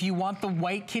yellow. If you want the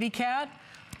white kitty cat,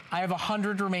 I have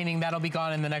 100 remaining. That'll be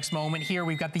gone in the next moment. Here,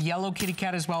 we've got the yellow kitty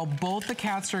cat as well. Both the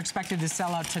cats are expected to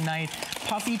sell out tonight.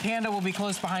 Puffy Panda will be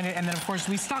close behind it. And then, of course,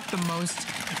 we stock the most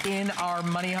in our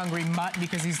Money Hungry Mutt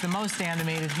because he's the most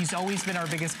animated. He's always been our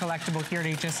biggest collectible here at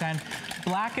HSN.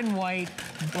 Black and white,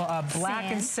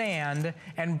 black and sand,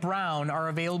 and brown are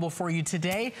available for you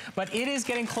today. But it is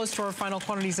getting close to our final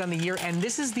quantities on the year. And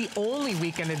this is the only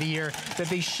weekend of the year that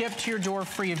they ship to your door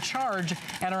free of charge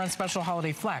and are on special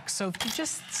holiday flex. So if you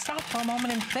just stop for a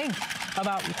moment and think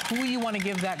about who you want to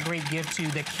give that great gift to,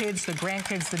 the kids, the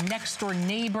grandkids, the next door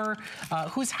neighbor,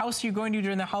 whose house you're going to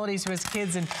during the holidays who has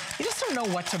kids, and you just don't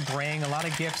know what to bring. A lot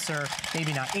of gifts are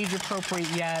maybe not age appropriate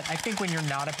yet. I think when you're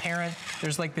not a parent,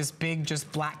 there's like this big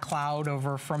just black cloud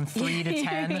over from 3 to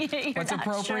 10. What's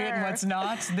appropriate and what's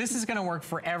not. This is going to work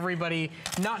for everybody,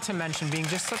 not to mention being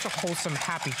just such a wholesome,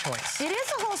 happy choice. It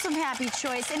is a wholesome, happy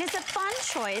choice, and it's a fun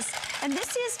choice. And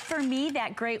this is, for me,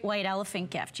 that great white elephant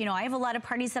gift. You know, I have a lot of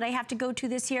parties that I have to go to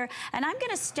this year, and I'm going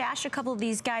to stash a couple of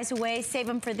these guys away, save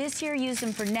them for this year, use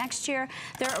them for next year.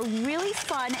 They're a really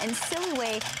fun and silly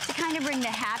way to kind of bring the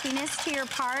happiness to your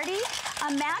party.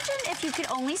 Imagine if you could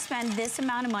only spend this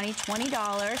amount of money,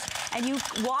 $20, and you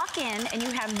walk in and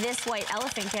you have this white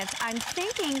elephant gift. I'm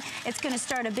thinking it's going to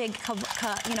start a big,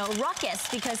 ruckus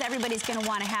because everybody's going to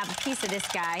want to have a piece of this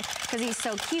guy because he's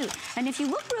so cute. And if you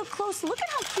look real close, look at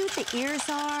how cute the ears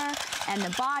are and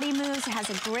the body moves. It has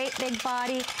a great big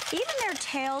body. Even their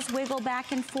tails wiggle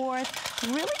back and forth.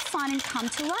 Really fun and come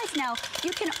to life. Now,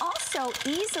 you can also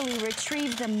easily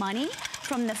retrieve the money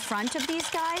from the front of these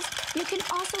guys. You can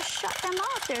also shut them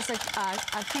off. There's a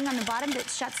thing on the bottom that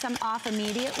shuts them off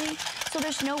immediately. So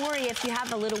there's no worry if you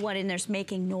have a little one and there's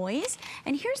making noise.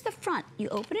 And here's the front. You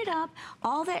open it up,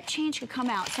 all that change could come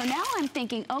out. So now I'm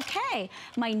thinking, okay,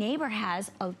 my neighbor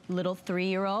has a little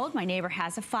 3-year-old, my neighbor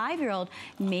has a 5-year-old.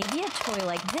 Maybe a toy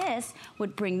like this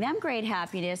would bring them great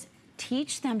happiness.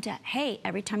 Teach them to, hey,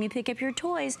 every time you pick up your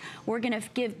toys, we're gonna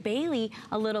give Bailey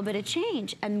a little bit of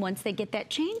change. And once they get that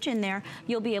change in there,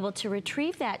 you'll be able to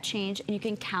retrieve that change and you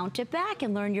can count it back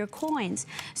and learn your coins.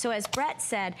 So as Brett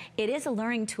said, it is a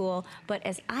learning tool, but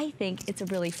as I think, it's a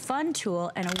really fun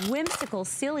tool and a whimsical,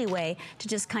 silly way to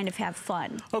just kind of have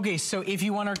fun. Okay, so if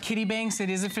you want our kitty banks, it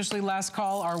is officially last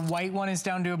call. Our white one is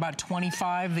down to about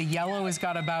 25. The yellow has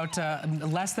got about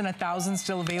less than 1,000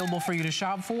 still available for you to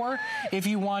shop for. If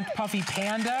you want Puffy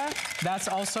Panda, that's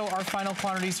also our final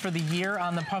quantities for the year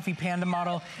on the Puffy Panda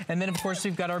model. And then, of course,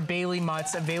 we've got our Bailey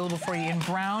Mutts available for you in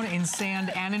brown, in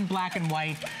sand, and in black and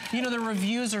white. You know, the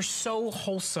reviews are so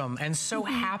wholesome and so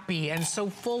happy and so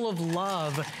full of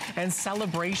love and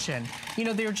celebration. You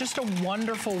know, they're just a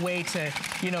wonderful way to,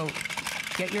 you know,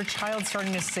 get your child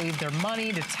starting to save their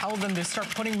money, to tell them to start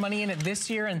putting money in it this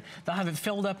year, and they'll have it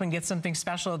filled up and get something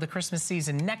special at the Christmas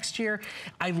season next year.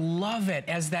 I love it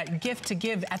as that gift to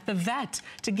give at the vet,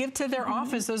 to give to their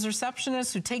office, those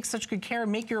receptionists who take such good care,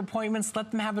 make your appointments,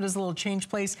 let them have it as a little change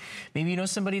place. Maybe you know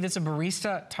somebody that's a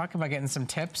barista. Talk about getting some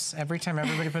tips. Every time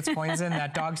everybody puts coins in,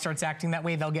 that dog starts acting that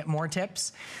way, they'll get more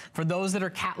tips. For those that are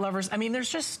cat lovers, I mean, there's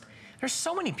there's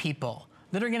so many people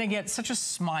that are gonna get such a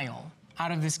smile out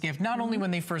of this gift, not only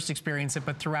when they first experience it,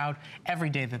 but throughout every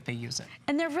day that they use it.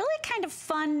 And they're really kind of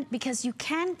fun because you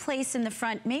can place in the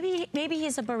front, maybe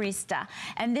he's a barista,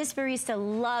 and this barista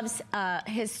loves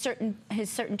his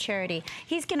certain charity.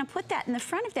 He's gonna put that in the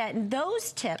front of that, and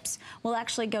those tips will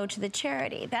actually go to the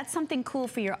charity. That's something cool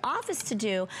for your office to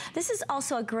do. This is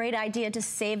also a great idea to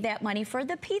save that money for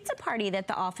the pizza party that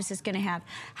the office is gonna have.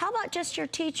 How about just your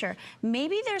teacher?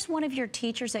 Maybe there's one of your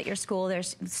teachers at your school.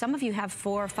 There's some of you have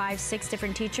 4 or 5, 6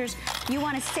 different teachers. You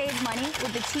want to save money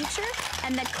with the teacher,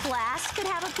 and the class could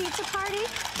have a pizza party.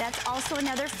 That's also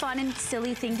another fun and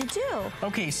silly thing to do.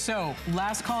 Okay, so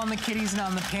last call on the kitties and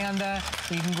on the panda.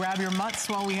 You can grab your mutts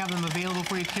while we have them available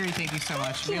for you. Carrie, thank you so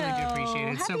much. Thank Really do you. appreciate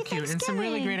it. It's so cute. And some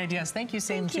really great ideas. Thank you,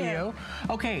 same to you.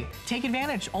 Okay, take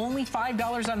advantage. Only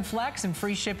 $5 on Flex and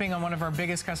free shipping on one of our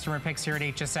biggest customer picks here at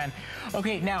HSN.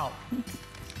 Okay, now,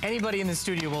 anybody in the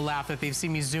studio will laugh that they've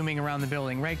seen me zooming around the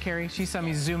building, right, Carrie? She saw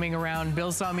me zooming around.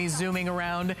 Bill saw me zooming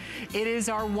around. It is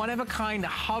our one-of-a-kind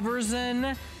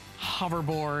HSN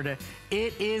hoverboard.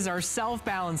 It is our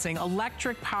self-balancing,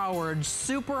 electric-powered,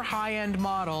 super high-end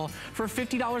model for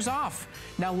 $50 off.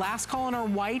 Now, last call on our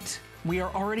white. We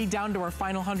are already down to our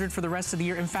final 100 for the rest of the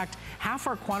year. In fact, half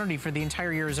our quantity for the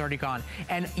entire year is already gone.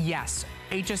 And yes,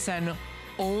 HSN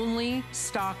only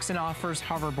stocks and offers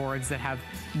hoverboards that have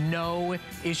no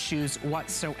issues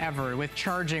whatsoever with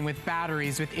charging, with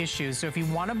batteries, with issues. So if you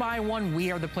want to buy one, we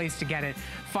are the place to get it.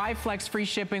 5 Flex free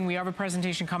shipping. We have a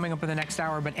presentation coming up in the next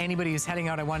hour, but anybody who's heading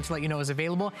out, I wanted to let you know is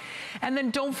available. And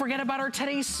then don't forget about our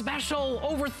today's special.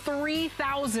 Over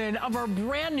 3,000 of our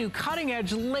brand new cutting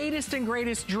edge, latest and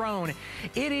greatest drone.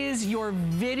 It is your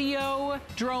video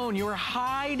drone, your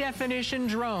high definition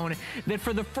drone that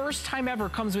for the first time ever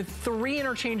comes with 3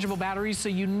 interchangeable batteries, so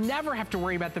you never have to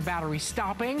worry about the battery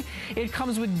stopping. It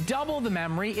comes with double the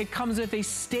memory. It comes with a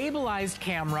stabilized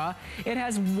camera. It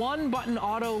has 1-button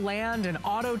auto land and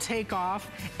auto takeoff,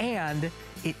 and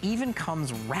it even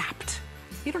comes wrapped.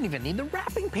 You don't even need the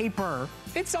wrapping paper.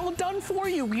 It's all done for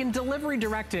you. We can delivery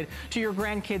direct it to your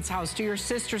grandkid's house, to your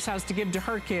sister's house to give to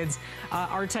her kids.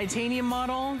 Our titanium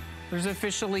model, there's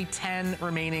officially 10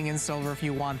 remaining in silver if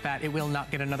you want that. It will not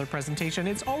get another presentation.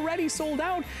 It's already sold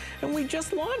out, and we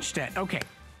just launched it. Okay.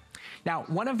 Now,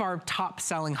 one of our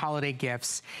top-selling holiday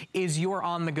gifts is your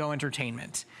on-the-go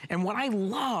entertainment. And what I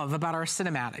love about our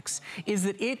cinematics is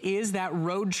that it is that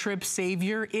road trip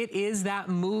savior. It is that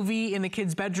movie in the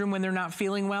kid's bedroom when they're not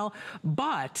feeling well.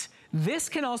 But this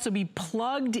can also be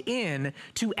plugged in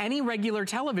to any regular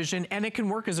television, and it can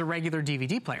work as a regular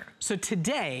DVD player. So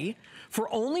today, for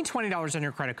only $20 on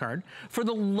your credit card, for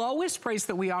the lowest price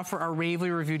that we offer our ravely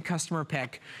reviewed customer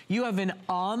pick, you have an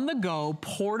on-the-go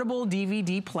portable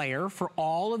DVD player for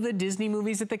all of the Disney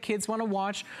movies that the kids want to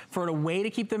watch, for a way to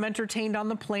keep them entertained on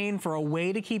the plane, for a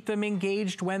way to keep them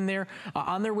engaged when they're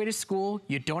on their way to school.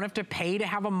 You don't have to pay to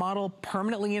have a model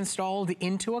permanently installed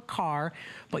into a car,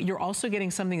 but you're also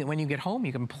getting something that when you get home,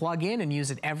 you can plug in and use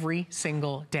it every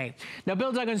single day. Now,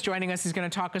 Bill Duggan's joining us. He's going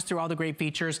to talk us through all the great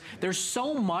features. There's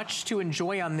so much to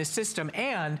enjoy on this system,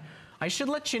 and I should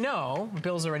let you know,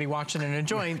 Bill's already watching and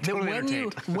enjoying,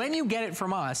 that when you get it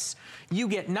from us, you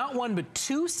get not 1, but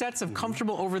 2 sets of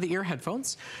comfortable over-the-ear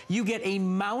headphones. You get a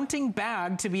mounting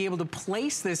bag to be able to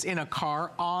place this in a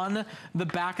car on the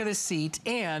back of the seat,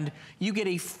 and you get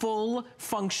a full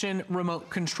function remote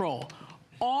control.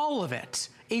 All of it.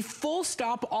 A full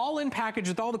stop, all in package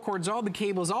with all the cords, all the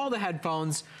cables, all the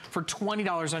headphones for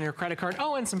 $20 on your credit card.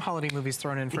 Oh, and some holiday movies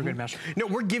thrown in for good measure. No,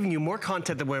 we're giving you more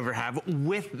content than we ever have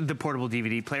with the portable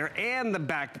DVD player and the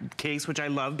back case, which I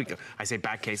love because I say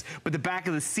back case, but the back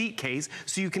of the seat case,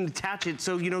 so you can attach it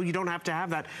so, you know, you don't have to have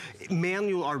that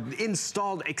manual or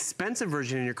installed expensive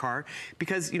version in your car,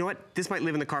 because you know what? This might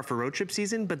live in the car for road trip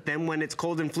season, but then when it's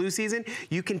cold and flu season,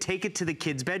 you can take it to the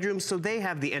kids' bedroom so they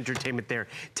have the entertainment there.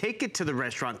 Take it to the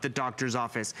restaurant, the doctor's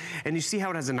office, and you see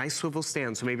how it has a nice swivel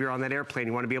stand, so maybe you're on that airplane,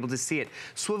 you want to be able to see it.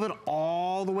 Swivel it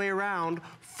all the way around,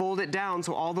 fold it down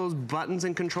so all those buttons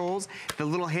and controls, the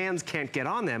little hands can't get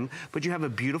on them, but you have a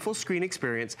beautiful screen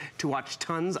experience to watch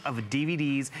tons of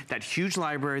DVDs, that huge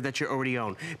library that you already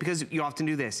own. Because you often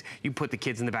do this, you put the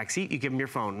kids in the back seat, you give them your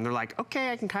phone, and they're like,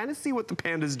 okay, I can kind of see what the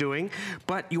panda's doing,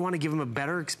 but you want to give them a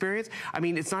better experience. I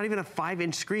mean, it's not even a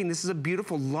 5-inch screen. This is a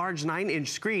beautiful, large 9-inch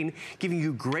screen, giving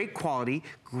you great quality,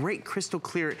 great crystal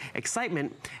clear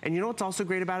excitement. And you know what's also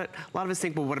great about it? A lot of us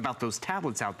think, well, what about those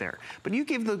tablets out there? But you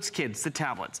give those kids the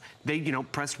tablets. They, you know,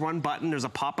 press 1 button, there's a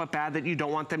pop-up ad that you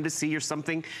don't want them to see or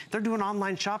something. They're doing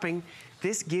online shopping.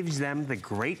 This gives them the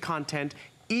great content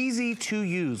Easy to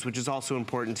use, which is also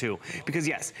important too. Because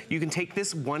yes, you can take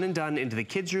this one and done into the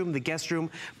kids' room, the guest room,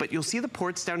 but you'll see the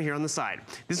ports down here on the side.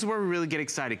 This is where we really get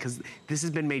excited because this has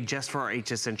been made just for our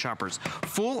HSN shoppers.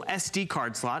 Full SD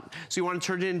card slot, so you want to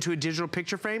turn it into a digital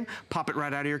picture frame, pop it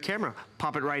right out of your camera,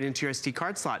 pop it right into your SD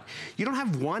card slot. You don't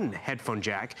have one headphone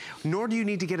jack, nor do you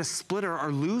need to get a splitter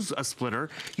or lose a splitter.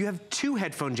 You have 2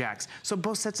 headphone jacks, so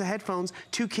both sets of headphones,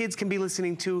 2 kids can be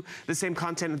listening to the same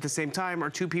content at the same time, or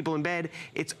 2 people in bed.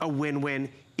 It's a win-win.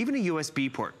 Even a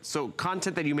USB port. So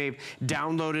content that you may have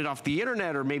downloaded off the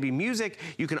internet or maybe music,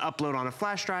 you can upload on a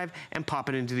flash drive and pop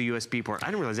it into the USB port. I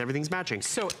didn't realize everything's matching.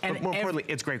 So, but more importantly,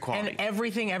 it's great quality. And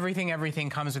everything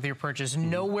comes with your purchase.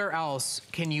 Nowhere else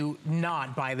can you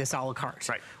not buy this a la carte.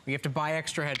 Right. You have to buy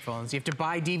extra headphones. You have to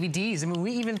buy DVDs. I mean,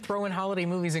 we even throw in holiday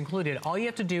movies included. All you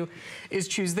have to do is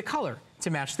choose the color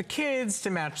to match the kids, to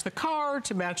match the car,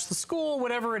 to match the school,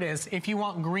 whatever it is. If you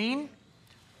want green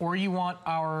or you want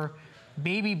our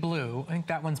baby blue, I think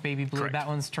that one's baby blue, Correct. That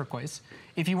one's turquoise.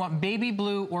 If you want baby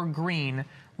blue or green,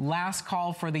 last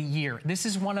call for the year. This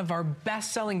is one of our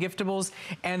best-selling giftables,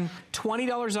 and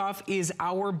 $20 off is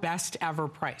our best ever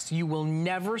price. You will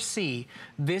never see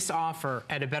this offer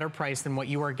at a better price than what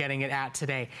you are getting it at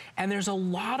today. And there's a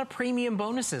lot of premium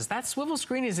bonuses. That swivel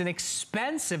screen is an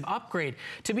expensive upgrade.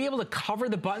 To be able to cover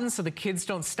the buttons so the kids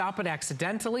don't stop it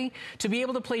accidentally, to be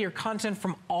able to play your content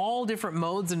from all different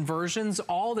modes and versions,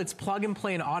 all that's plug and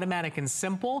play and automatic and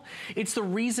simple. It's the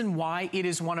reason why it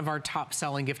is one of our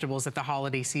top-selling giftables at the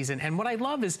holiday season. And what I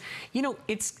love is, you know,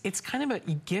 it's kind of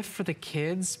a gift for the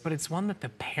kids, but it's one that the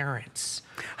parents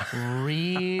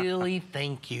really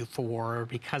thank you for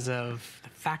because of the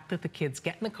fact that the kids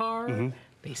get in the car,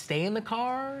 they stay in the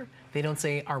car, they don't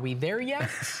say, "Are we there yet?"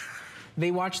 They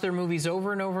watch their movies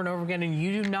over and over and over again, and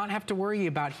you do not have to worry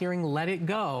about hearing Let It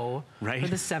Go for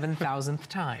the 7,000th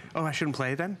time. Oh, I shouldn't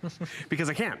play it then? Because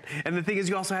I can't. And the thing is,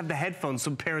 you also have the headphones,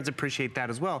 so parents appreciate that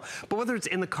as well. But whether it's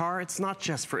in the car, it's not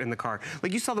just for in the car.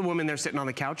 Like you saw the woman there sitting on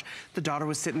the couch. The daughter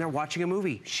was sitting there watching a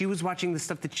movie. She was watching the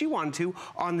stuff that she wanted to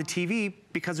on the TV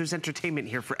because there's entertainment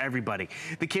here for everybody.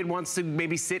 The kid wants to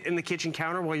maybe sit in the kitchen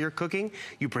counter while you're cooking.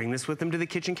 You bring this with them to the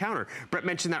kitchen counter. Brett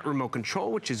mentioned that remote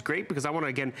control, which is great because I want to,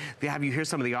 again, have you hear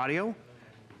some of the audio.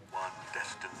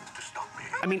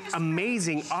 I mean,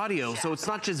 amazing audio. So it's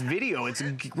not just video, it's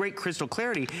great crystal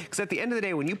clarity. Because at the end of the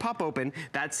day, when you pop open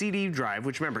that CD drive,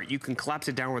 which remember, you can collapse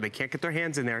it down where they can't get their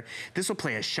hands in there, this will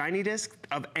play a shiny disc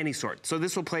of any sort. So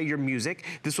this will play your music,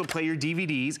 this will play your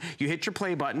DVDs, you hit your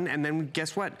play button, and then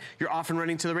guess what? You're off and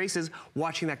running to the races,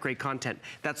 watching that great content.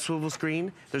 That swivel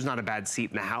screen, there's not a bad seat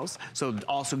in the house, so it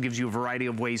also gives you a variety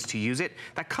of ways to use it.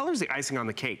 That color's the icing on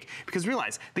the cake. Because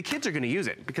realize, the kids are gonna use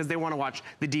it because they wanna watch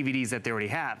the DVDs that they already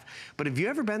have. But if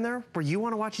you ever been there where you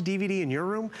want to watch a DVD in your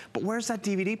room, but where's that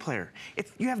DVD player?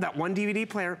 You have that one DVD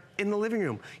player in the living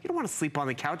room. You don't want to sleep on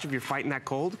the couch if you're fighting that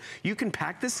cold. You can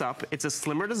pack this up. It's a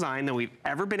slimmer design than we've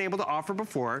ever been able to offer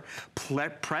before.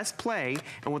 Press play,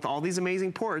 and with all these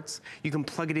amazing ports, you can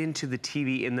plug it into the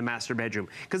TV in the master bedroom.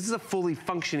 Because this is a fully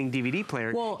functioning DVD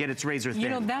player, yet it's razor thin. You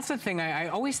know, that's the thing. I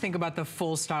always think about the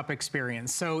full stop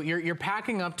experience. So you're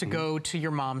packing up to go to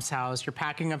your mom's house, you're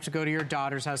packing up to go to your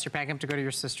daughter's house, you're packing up to go to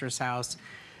your sister's house.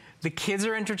 The kids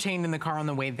are entertained in the car on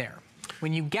the way there.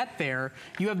 When you get there,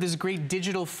 you have this great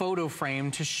digital photo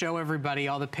frame to show everybody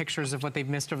all the pictures of what they've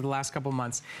missed over the last couple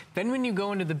months. Then when you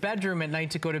go into the bedroom at night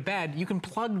to go to bed, you can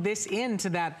plug this into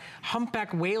that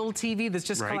humpback whale TV that's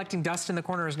just collecting dust in the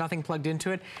corner, there's nothing plugged into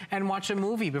it, and watch a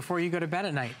movie before you go to bed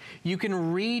at night. You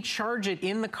can recharge it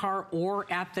in the car or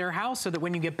at their house so that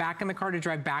when you get back in the car to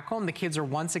drive back home, the kids are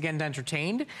once again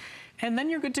entertained. And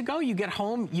then you're good to go. You get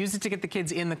home, use it to get the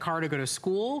kids in the car to go to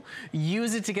school,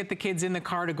 use it to get the kids in the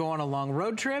car to go on a long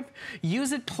road trip,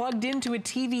 use it plugged into a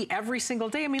TV every single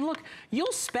day. I mean, look,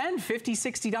 you'll spend $50,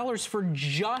 $60 for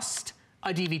just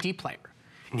a DVD player.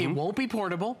 It won't be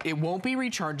portable, it won't be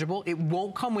rechargeable, it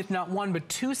won't come with not one but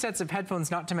 2 sets of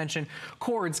headphones, not to mention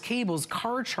cords, cables,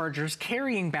 car chargers,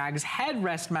 carrying bags,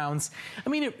 headrest mounts. I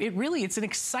mean, it's an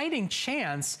exciting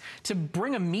chance to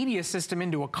bring a media system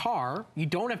into a car. You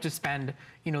don't have to spend,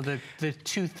 you know, the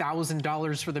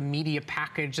 $2,000 for the media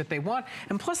package that they want.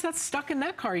 And plus that's stuck in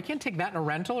that car. You can't take that in a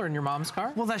rental or in your mom's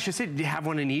car. Well, that's just it. You have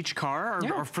one in each car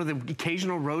or for the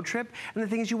occasional road trip. And the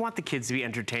thing is, you want the kids to be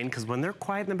entertained because when they're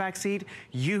quiet in the back seat,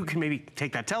 you can maybe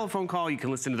take that telephone call, you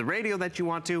can listen to the radio that you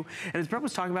want to. And as Brett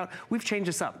was talking about, we've changed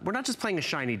this up. We're not just playing a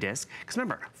shiny disc, because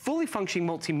remember, fully functioning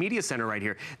multimedia center right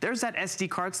here. There's that SD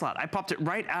card slot. I popped it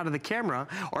right out of the camera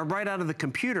or right out of the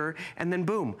computer, and then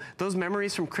boom, those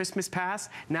memories from Christmas past,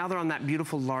 now they're on that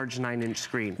beautiful large 9-inch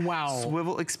screen. Wow.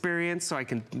 Swivel experience, so I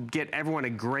can get everyone a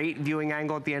great viewing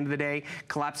angle at the end of the day,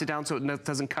 collapse it down so it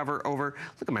doesn't cover over.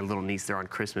 Look at my little niece there on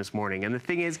Christmas morning. And the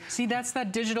thing is, see, that's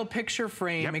that digital picture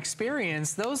frame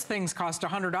experience. Those things cost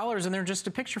 $100 and they're just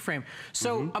a picture frame.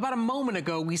 So about a moment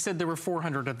ago, we said there were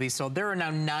 400 of these sold. There are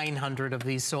now 900 of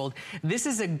these sold. This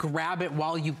is a grab it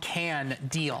while you can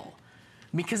deal,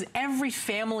 because every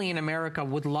family in America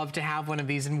would love to have one of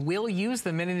these and will use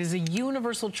them. And it is a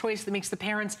universal choice that makes the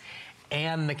parents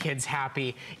and the kids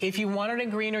happy. If you want it in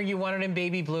green or you want it in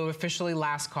baby blue, officially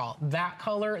last call. That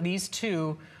color, these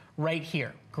two right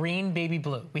here. Green, baby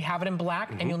blue. We have it in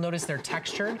black, and you'll notice they're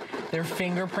textured. They're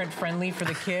fingerprint friendly for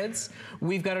the kids.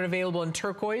 We've got it available in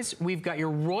turquoise. We've got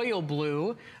your royal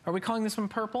blue. Are we calling this one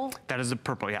purple? that is a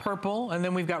purple, yeah. Purple, and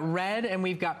then we've got red, and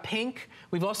we've got pink.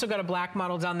 We've also got a black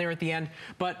model down there at the end,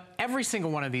 but every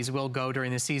single one of these will go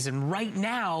during the season. Right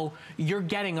now, you're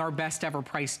getting our best ever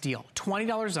price deal.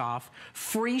 $20 off,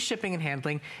 free shipping and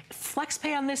handling.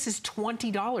 FlexPay on this is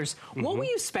 $20. What will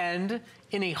you spend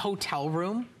in a hotel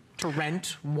room to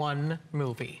rent one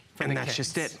movie for the kids? And that's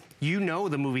just it. You know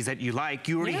the movies that you like.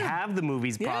 You already have the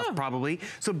movies probably.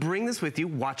 So bring this with you,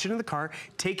 watch it in the car,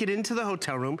 take it into the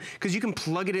hotel room, because you can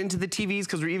plug it into the TVs,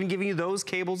 because we're even giving you those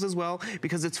cables as well,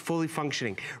 because it's fully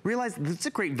functioning. Realize it's a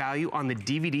great value on the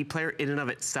DVD player in and of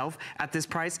itself at this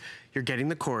price. You're getting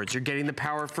the cords, you're getting the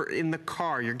power for in the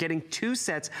car, you're getting 2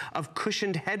 sets of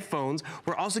cushioned headphones.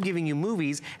 We're also giving you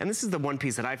movies, and this is the one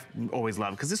piece that I've always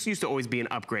loved, because this used to always be an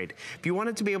upgrade. If you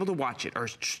wanted to be able to watch it or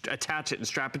attach it and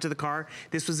strap it to the car,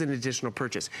 this was an additional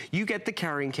purchase. You get the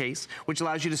carrying case, which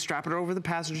allows you to strap it over the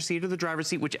passenger seat or the driver's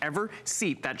seat, whichever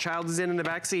seat that child is in the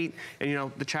back seat. And you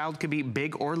know, the child could be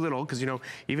big or little, because you know,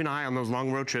 even I on those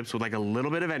long road trips with like a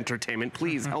little bit of entertainment,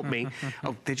 please help me.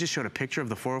 Oh, they just showed a picture of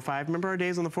the 405. Remember our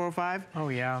days on the 405? Oh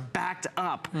yeah. Backed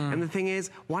up. And the thing is,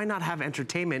 why not have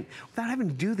entertainment without having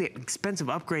to do the expensive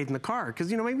upgrade in the car? Because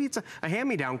you know, maybe it's a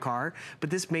hand-me-down car, but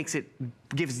this makes it,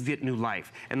 gives it new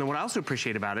life. And then what I also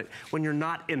appreciate about it, when you're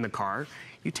not in the car,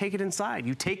 you take it inside.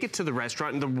 You take it to the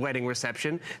restaurant and the wedding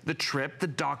reception, the trip, the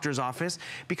doctor's office,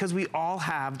 because we all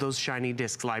have those shiny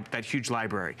discs, that huge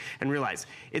library. And realize,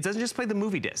 it doesn't just play the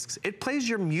movie discs, it plays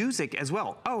your music as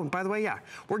well. Oh, and by the way, yeah,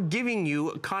 we're giving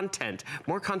you content,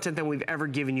 more content than we've ever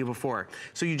given you before.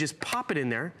 So you just pop it in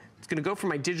there. It's gonna go from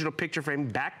my digital picture frame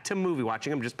back to movie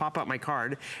watching. I'm just pop out my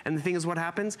card. And the thing is, what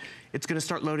happens? It's gonna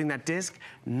start loading that disc,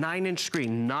 9-inch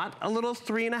screen, not a little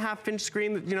 3.5-inch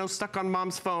screen that, you know, stuck on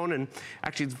mom's phone. And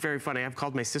actually, it's very funny. I've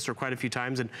called my sister quite a few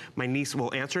times, and my niece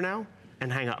will answer now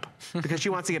and hang up because she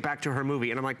wants to get back to her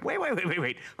movie. And I'm like,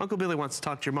 wait. Uncle Billy wants to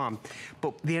talk to your mom.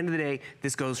 But at the end of the day,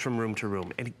 this goes from room to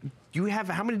room. And you have,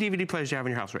 how many DVD players do you have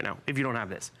in your house right now if you don't have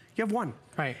this? You have one.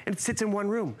 Right. And it sits in one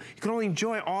room. You can only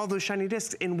enjoy all those shiny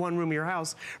discs in one room of your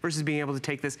house versus being able to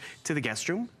take this to the guest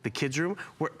room, the kids' room,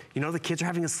 where, you know, the kids are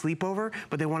having a sleepover,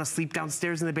 but they want to sleep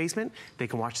downstairs in the basement. They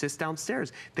can watch this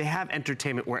downstairs. They have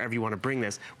entertainment wherever you want to bring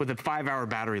this with a 5-hour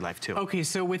battery life too. Okay,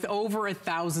 so with over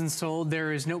 1,000 sold,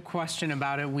 there is no question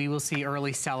about it. We will see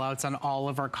early sellouts on all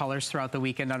of our colors throughout the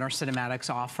weekend on our Cinematics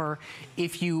offer.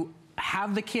 If you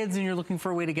have the kids and you're looking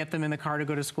for a way to get them in the car to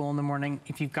go to school in the morning,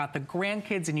 if you've got the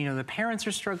grandkids and you know the parents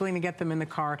are struggling to get them in the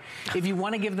car, if you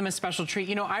want to give them a special treat,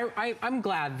 you know, I'm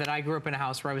glad that I grew up in a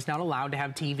house where I was not allowed to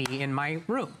have TV in my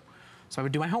room. So I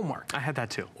would do my homework. I had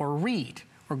that too. Or read,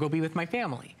 or go be with my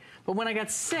family. But when I got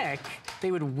sick,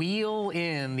 they would wheel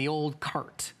in the old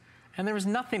cart. And there was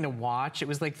nothing to watch. It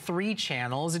was like 3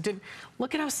 channels. It didn't.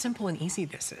 Look at how simple and easy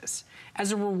this is.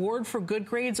 As a reward for good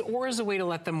grades or as a way to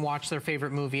let them watch their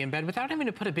favorite movie in bed without having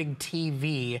to put a big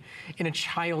TV in a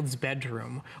child's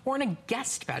bedroom or in a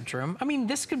guest bedroom. I mean,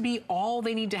 this could be all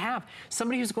they need to have.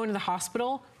 Somebody who's going to the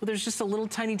hospital, well, there's just a little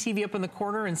tiny TV up in the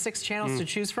corner and 6 channels to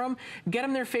choose from. Get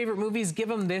them their favorite movies, give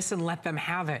them this, and let them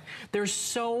have it. There's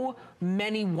so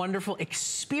many wonderful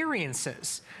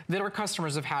experiences that our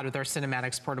customers have had with our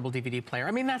Cinematics portable DVD player.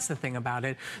 I mean, that's the thing about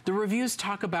it. The reviews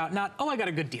talk about not, oh, I got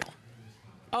a good deal.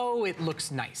 Oh, it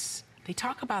looks nice. They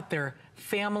talk about their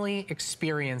family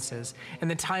experiences and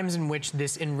the times in which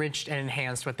this enriched and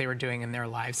enhanced what they were doing in their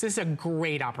lives. This is a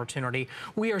great opportunity.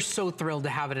 We are so thrilled to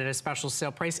have it at a special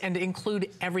sale price and to include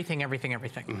everything, everything,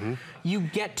 everything. You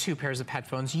get 2 pairs of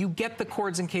headphones. You get the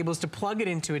cords and cables to plug it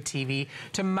into a TV,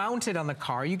 to mount it on the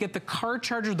car. You get the car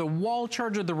charger, the wall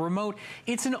charger, the remote.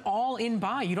 It's an all-in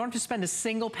buy. You don't have to spend a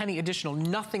single penny additional.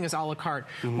 Nothing is a la carte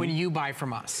when you buy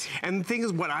from us. And the thing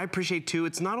is, what I appreciate too,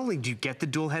 it's not only do you get the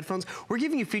dual headphones, we're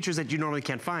giving you features that you normally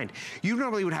can't find. You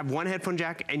normally would have 1 headphone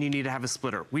jack and you need to have a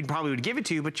splitter. We probably would give it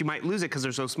to you, but you might lose it because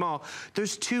they're so small.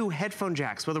 There's 2 headphone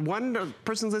jacks, whether 1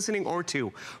 person's listening or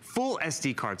 2. Full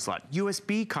SD card slot,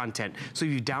 USB content. So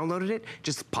if you downloaded it,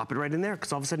 just pop it right in there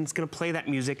because all of a sudden it's going to play that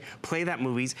music, play that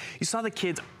movies. You saw the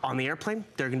kids on the airplane,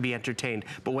 they're going to be entertained.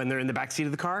 But when they're in the back seat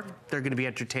of the car, they're going to be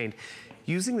entertained.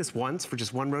 Using this once for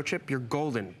just 1 road trip, you're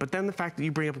golden. But then the fact that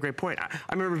you bring up a great point. I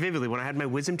remember vividly when I had my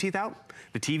wisdom teeth out,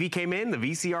 the TV came in, the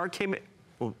VCR came in.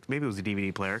 Well, maybe it was a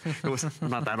DVD player. It was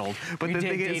not that old. But the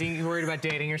thing is, you worried about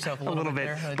dating yourself a little bit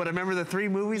there. But I remember the 3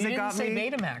 movies that got me. You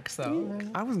didn't say Betamax, though.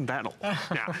 I wasn't that old.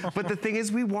 Yeah. But the thing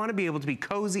is, we want to be able to be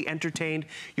cozy, entertained.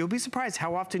 You'll be surprised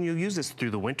how often you'll use this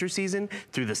through the winter season,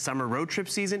 through the summer road trip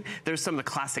season. There's some of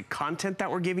the classic content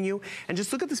that we're giving you. And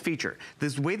just look at this feature.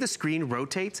 This way the screen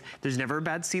rotates, there's never a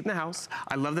bad seat in the house.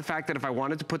 I love the fact that if I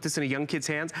wanted to put this in a young kid's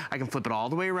hands, I can flip it all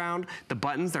the way around. The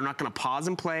buttons, they're not going to pause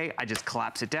and play. I just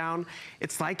collapse it down.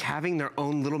 It's like having their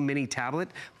own little mini tablet,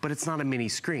 but it's not a mini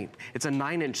screen. It's a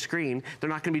 9-inch screen. They're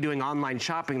not going to be doing online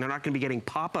shopping. They're not going to be getting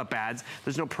pop-up ads.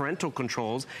 There's no parental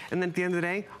controls. And then at the end of the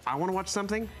day, I want to watch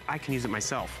something, I can use it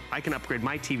myself. I can upgrade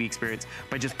my TV experience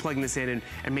by just plugging this in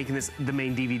and making this the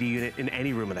main DVD unit in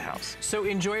any room of the house. So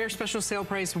enjoy our special sale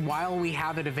price while we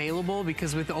have it available,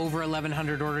 because with over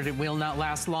 1,100 ordered, it will not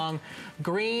last long.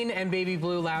 Green and baby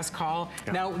blue, last call.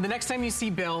 Yeah. Now, the next time you see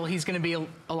Bill, he's going to be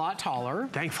a lot taller.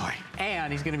 Thankfully.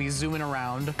 And he's going to be zooming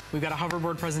around. We've got a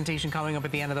hoverboard presentation coming up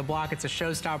at the end of the block. It's a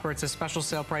showstopper. It's a special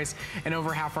sale price, and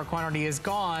over half our quantity is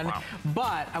gone. Wow.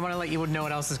 But I want to let you know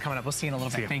what else is coming up. We'll see you in a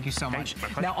little bit. Thank you so much.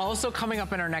 Now, also coming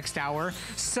up in our next hour,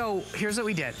 so here's what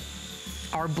we did.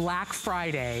 Our Black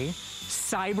Friday,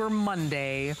 Cyber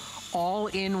Monday,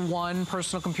 all-in-one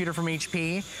personal computer from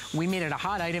HP. We made it a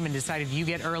hot item and decided you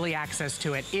get early access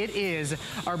to it. It is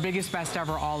our biggest, best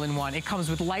ever all-in-one. It comes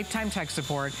with lifetime tech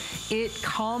support. It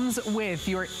comes with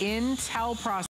your Intel processor.